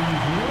jam.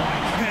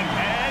 And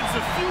adds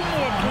a few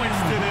more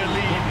points to their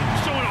lead,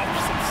 showing off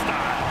some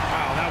style.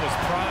 Wow, that was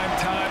prime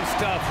time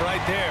stuff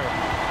right there.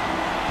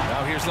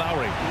 Now here's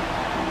Lowry.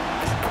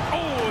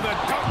 Oh, the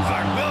dunk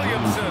by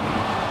Williamson.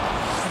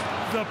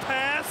 The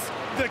pass,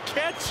 the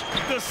catch,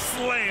 the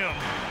slam.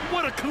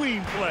 What a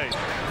clean play.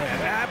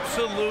 And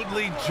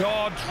absolutely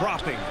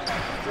jaw-dropping.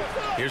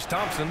 Here's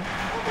Thompson.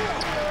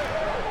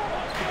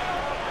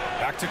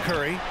 Back to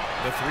Curry.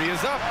 The 3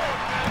 is up.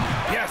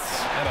 Yes,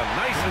 and a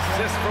nice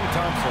assist from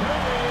Thompson.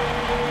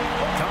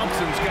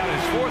 Thompson's got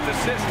his 4th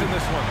assist in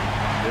this one.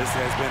 This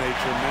has been a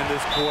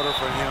tremendous quarter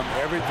for him.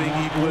 Everything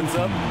he puts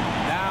up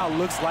now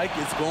looks like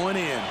it's going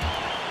in.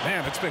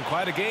 Man, it's been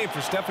quite a game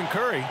for Stephen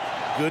Curry.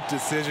 Good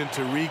decision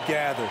to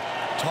regather.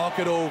 Talk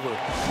it over.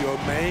 Your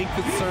main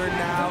concern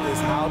now is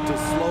how to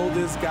slow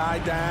this guy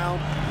down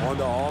on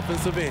the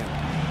offensive end.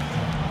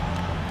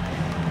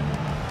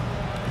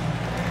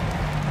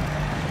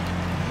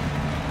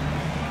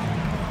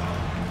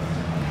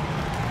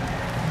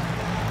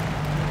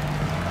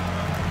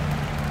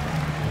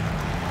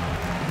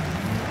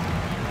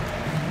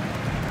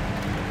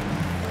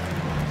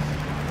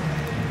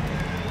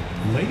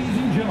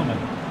 gentlemen,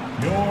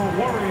 your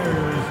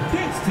Warriors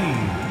dance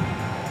team.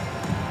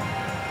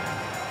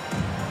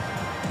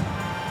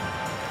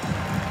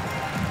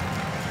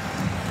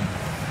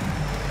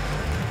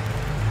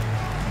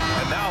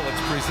 And now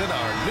let's present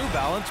our New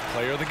Balance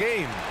Player of the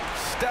Game,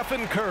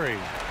 Stephen Curry.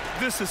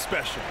 This is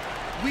special.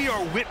 We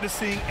are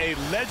witnessing a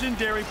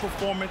legendary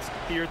performance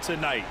here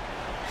tonight.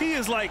 He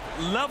is like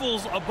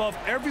levels above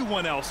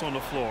everyone else on the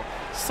floor.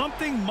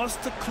 Something must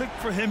have clicked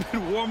for him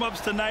in warm-ups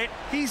tonight.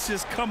 He's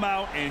just come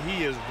out and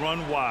he has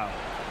run wild.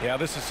 Yeah,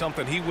 this is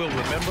something he will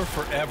remember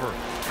forever.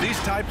 These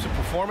types of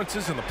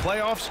performances in the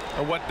playoffs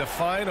are what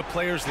define a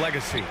player's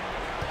legacy.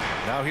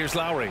 Now here's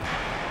Lowry.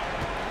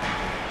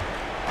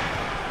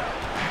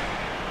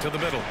 To the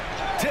middle.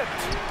 Tipped.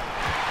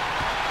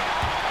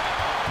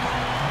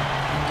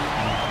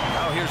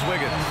 Now here's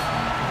Wiggins.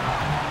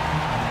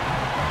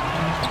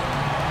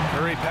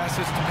 Curry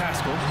passes to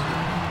Pascal.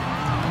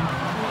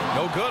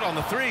 No good on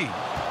the three.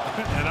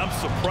 And I'm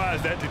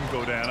surprised that didn't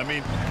go down. I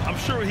mean, I'm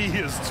sure he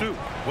is too.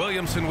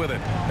 Williamson with it.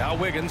 Now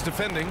Wiggins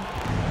defending.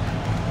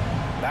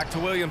 Back to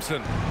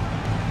Williamson.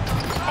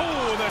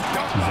 Oh, the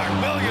dunk by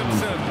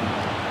Williamson.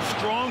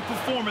 Strong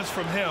performance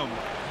from him,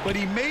 but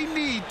he may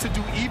need to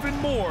do even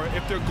more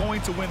if they're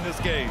going to win this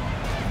game.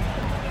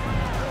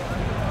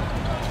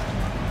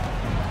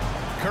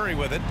 Curry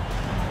with it.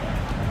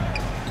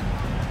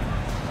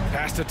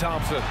 Pass to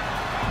Thompson.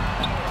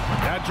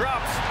 That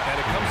drops, and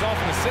it comes off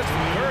an assist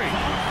from Curry.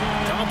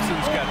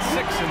 Thompson's got 6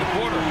 in the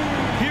quarter.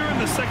 Here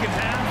in the second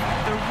half,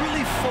 they're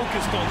really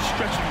focused on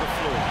stretching the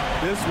floor.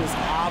 This was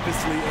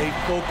obviously a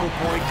focal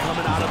point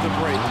coming out of the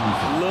break.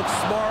 Looks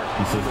smart,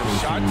 so the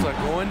shots are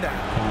going down.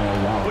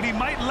 What he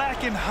might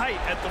lack in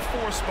height at the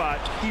 4 spot,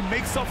 he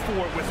makes up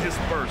for it with his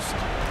burst.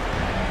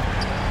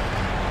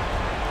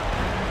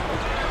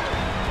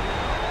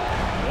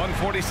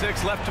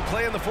 1:46 left to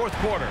play in the fourth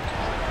quarter.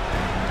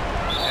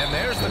 And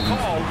there's the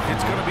call.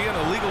 It's going to be an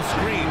illegal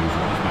screen.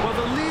 Well,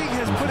 the league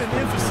has put an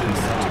emphasis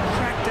to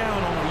crack down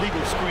on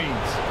illegal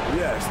screens.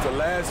 Yes, the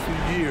last few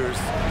years,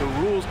 the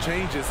rules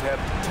changes have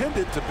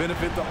tended to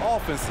benefit the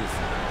offenses.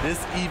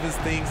 This evens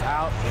things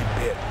out a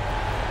bit.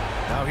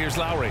 Now here's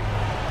Lowry.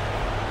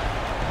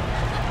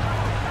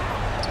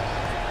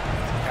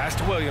 Pass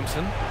to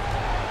Williamson.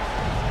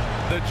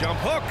 The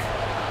jump hook.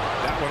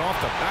 That went off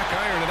the back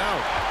iron and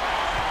out.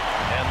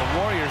 And the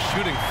Warriors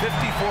shooting 54%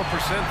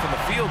 from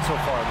the field so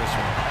far in this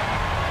one.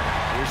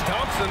 Here's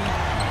Thompson.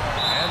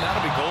 And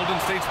that'll be Golden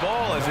State's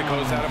ball as it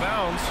goes out of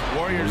bounds.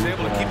 Warriors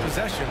able to keep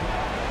possession.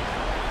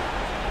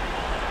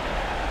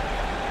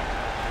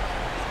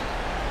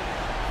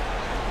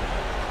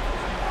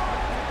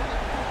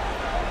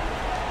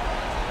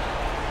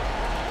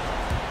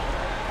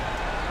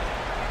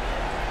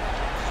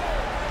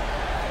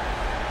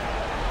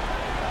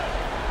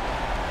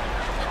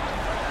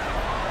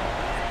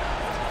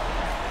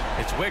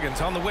 It's Wiggins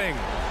on the wing,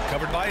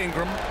 covered by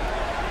Ingram.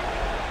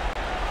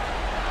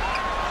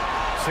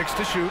 6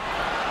 to shoot.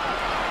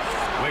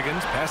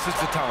 Wiggins passes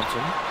to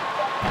Thompson.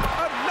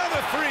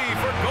 Another three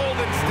for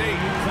Golden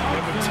State.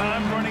 With the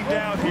time running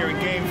down here in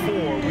Game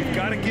 4, we've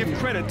got to give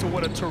credit to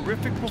what a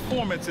terrific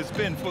performance it's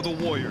been for the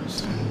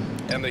Warriors.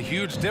 And the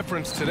huge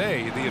difference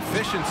today, the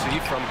efficiency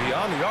from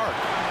beyond the arc.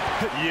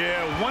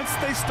 Yeah, once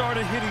they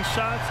started hitting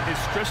shots, it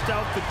stretched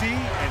out the D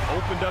and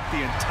opened up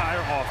the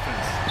entire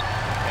offense.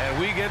 And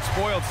we get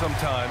spoiled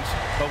sometimes,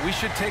 but we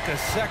should take a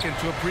second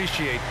to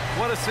appreciate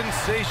what a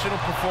sensational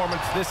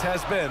performance this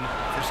has been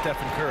for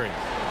Stephen Curry.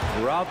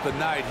 Throughout the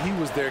night, he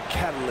was their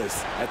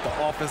catalyst at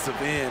the offensive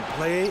end.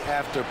 Play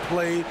after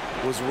play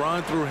was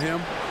run through him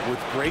with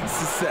great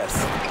success.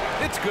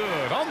 It's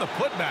good on the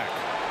putback.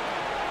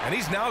 And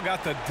he's now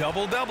got the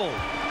double-double.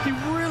 He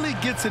really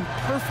gets in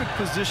perfect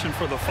position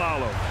for the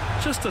follow.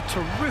 Just a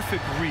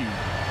terrific read.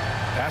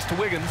 Pass to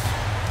Wiggins.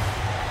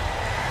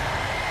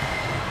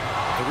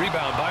 The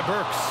rebound by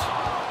Burks.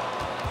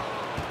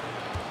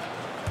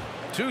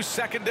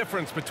 2-second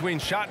difference between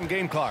shot and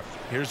game clock.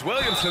 Here's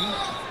Williamson.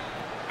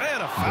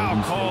 And a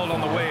foul called on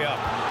the way up.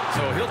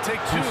 So he'll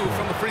take 2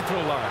 from the free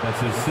throw line.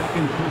 That's his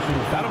second personal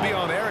foul. That'll be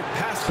on Eric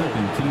Pascal.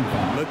 Team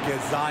foul. Look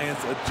at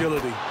Zion's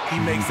agility. He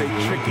makes a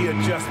tricky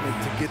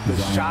adjustment to get the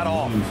shot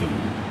off.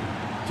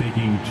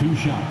 Taking 2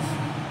 shots.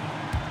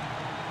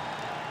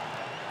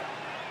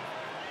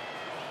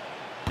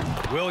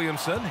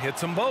 Williamson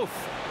hits them both.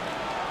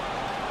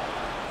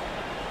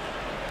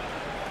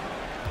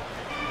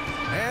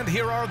 And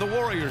here are the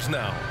Warriors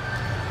now.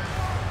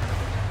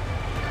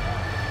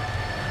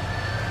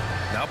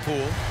 Now Poole.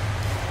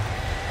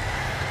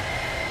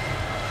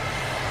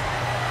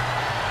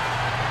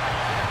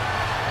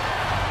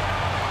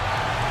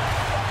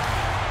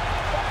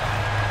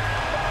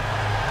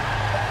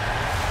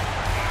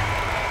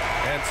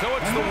 And so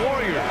it's the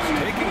Warriors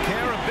taking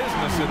care of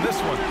business in this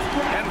one.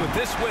 And with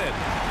this win,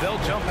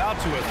 they'll jump out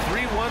to a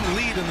 3-1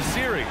 lead in the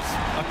series.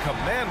 A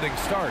commanding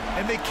start.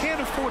 And they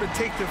can't afford to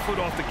take their foot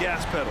off the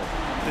gas pedal.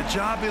 The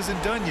job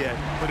isn't done yet,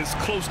 but it's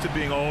close to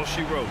being all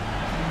she wrote.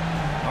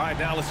 All right,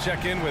 now let's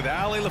check in with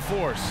Allie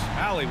LaForce.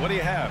 Allie, what do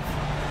you have?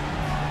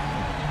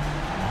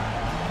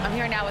 I'm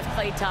here now with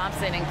Klay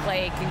Thompson. And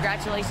Klay,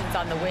 congratulations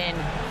on the win.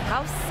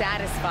 How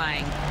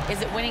satisfying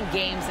is it winning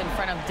games in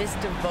front of this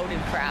devoted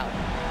crowd?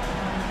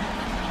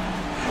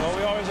 Well,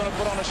 we always want to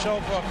put on a show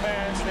for our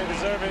fans. They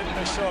deserve it.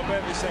 They show up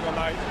every single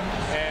night.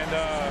 And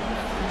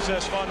it's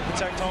just fun to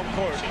protect home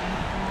court.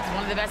 It's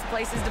one of the best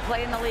places to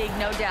play in the league,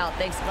 no doubt.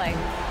 Thanks, Klay.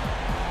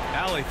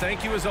 Allie,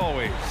 thank you as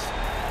always.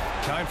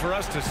 Time for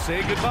us to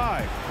say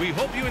goodbye. We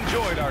hope you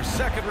enjoyed our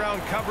second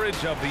round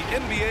coverage of the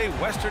NBA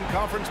Western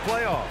Conference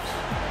playoffs.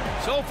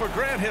 So for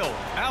Grant Hill,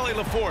 Allie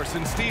LaForce,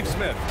 and Steve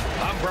Smith,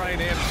 I'm Brian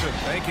Anderson,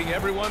 thanking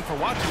everyone for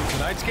watching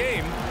tonight's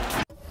game.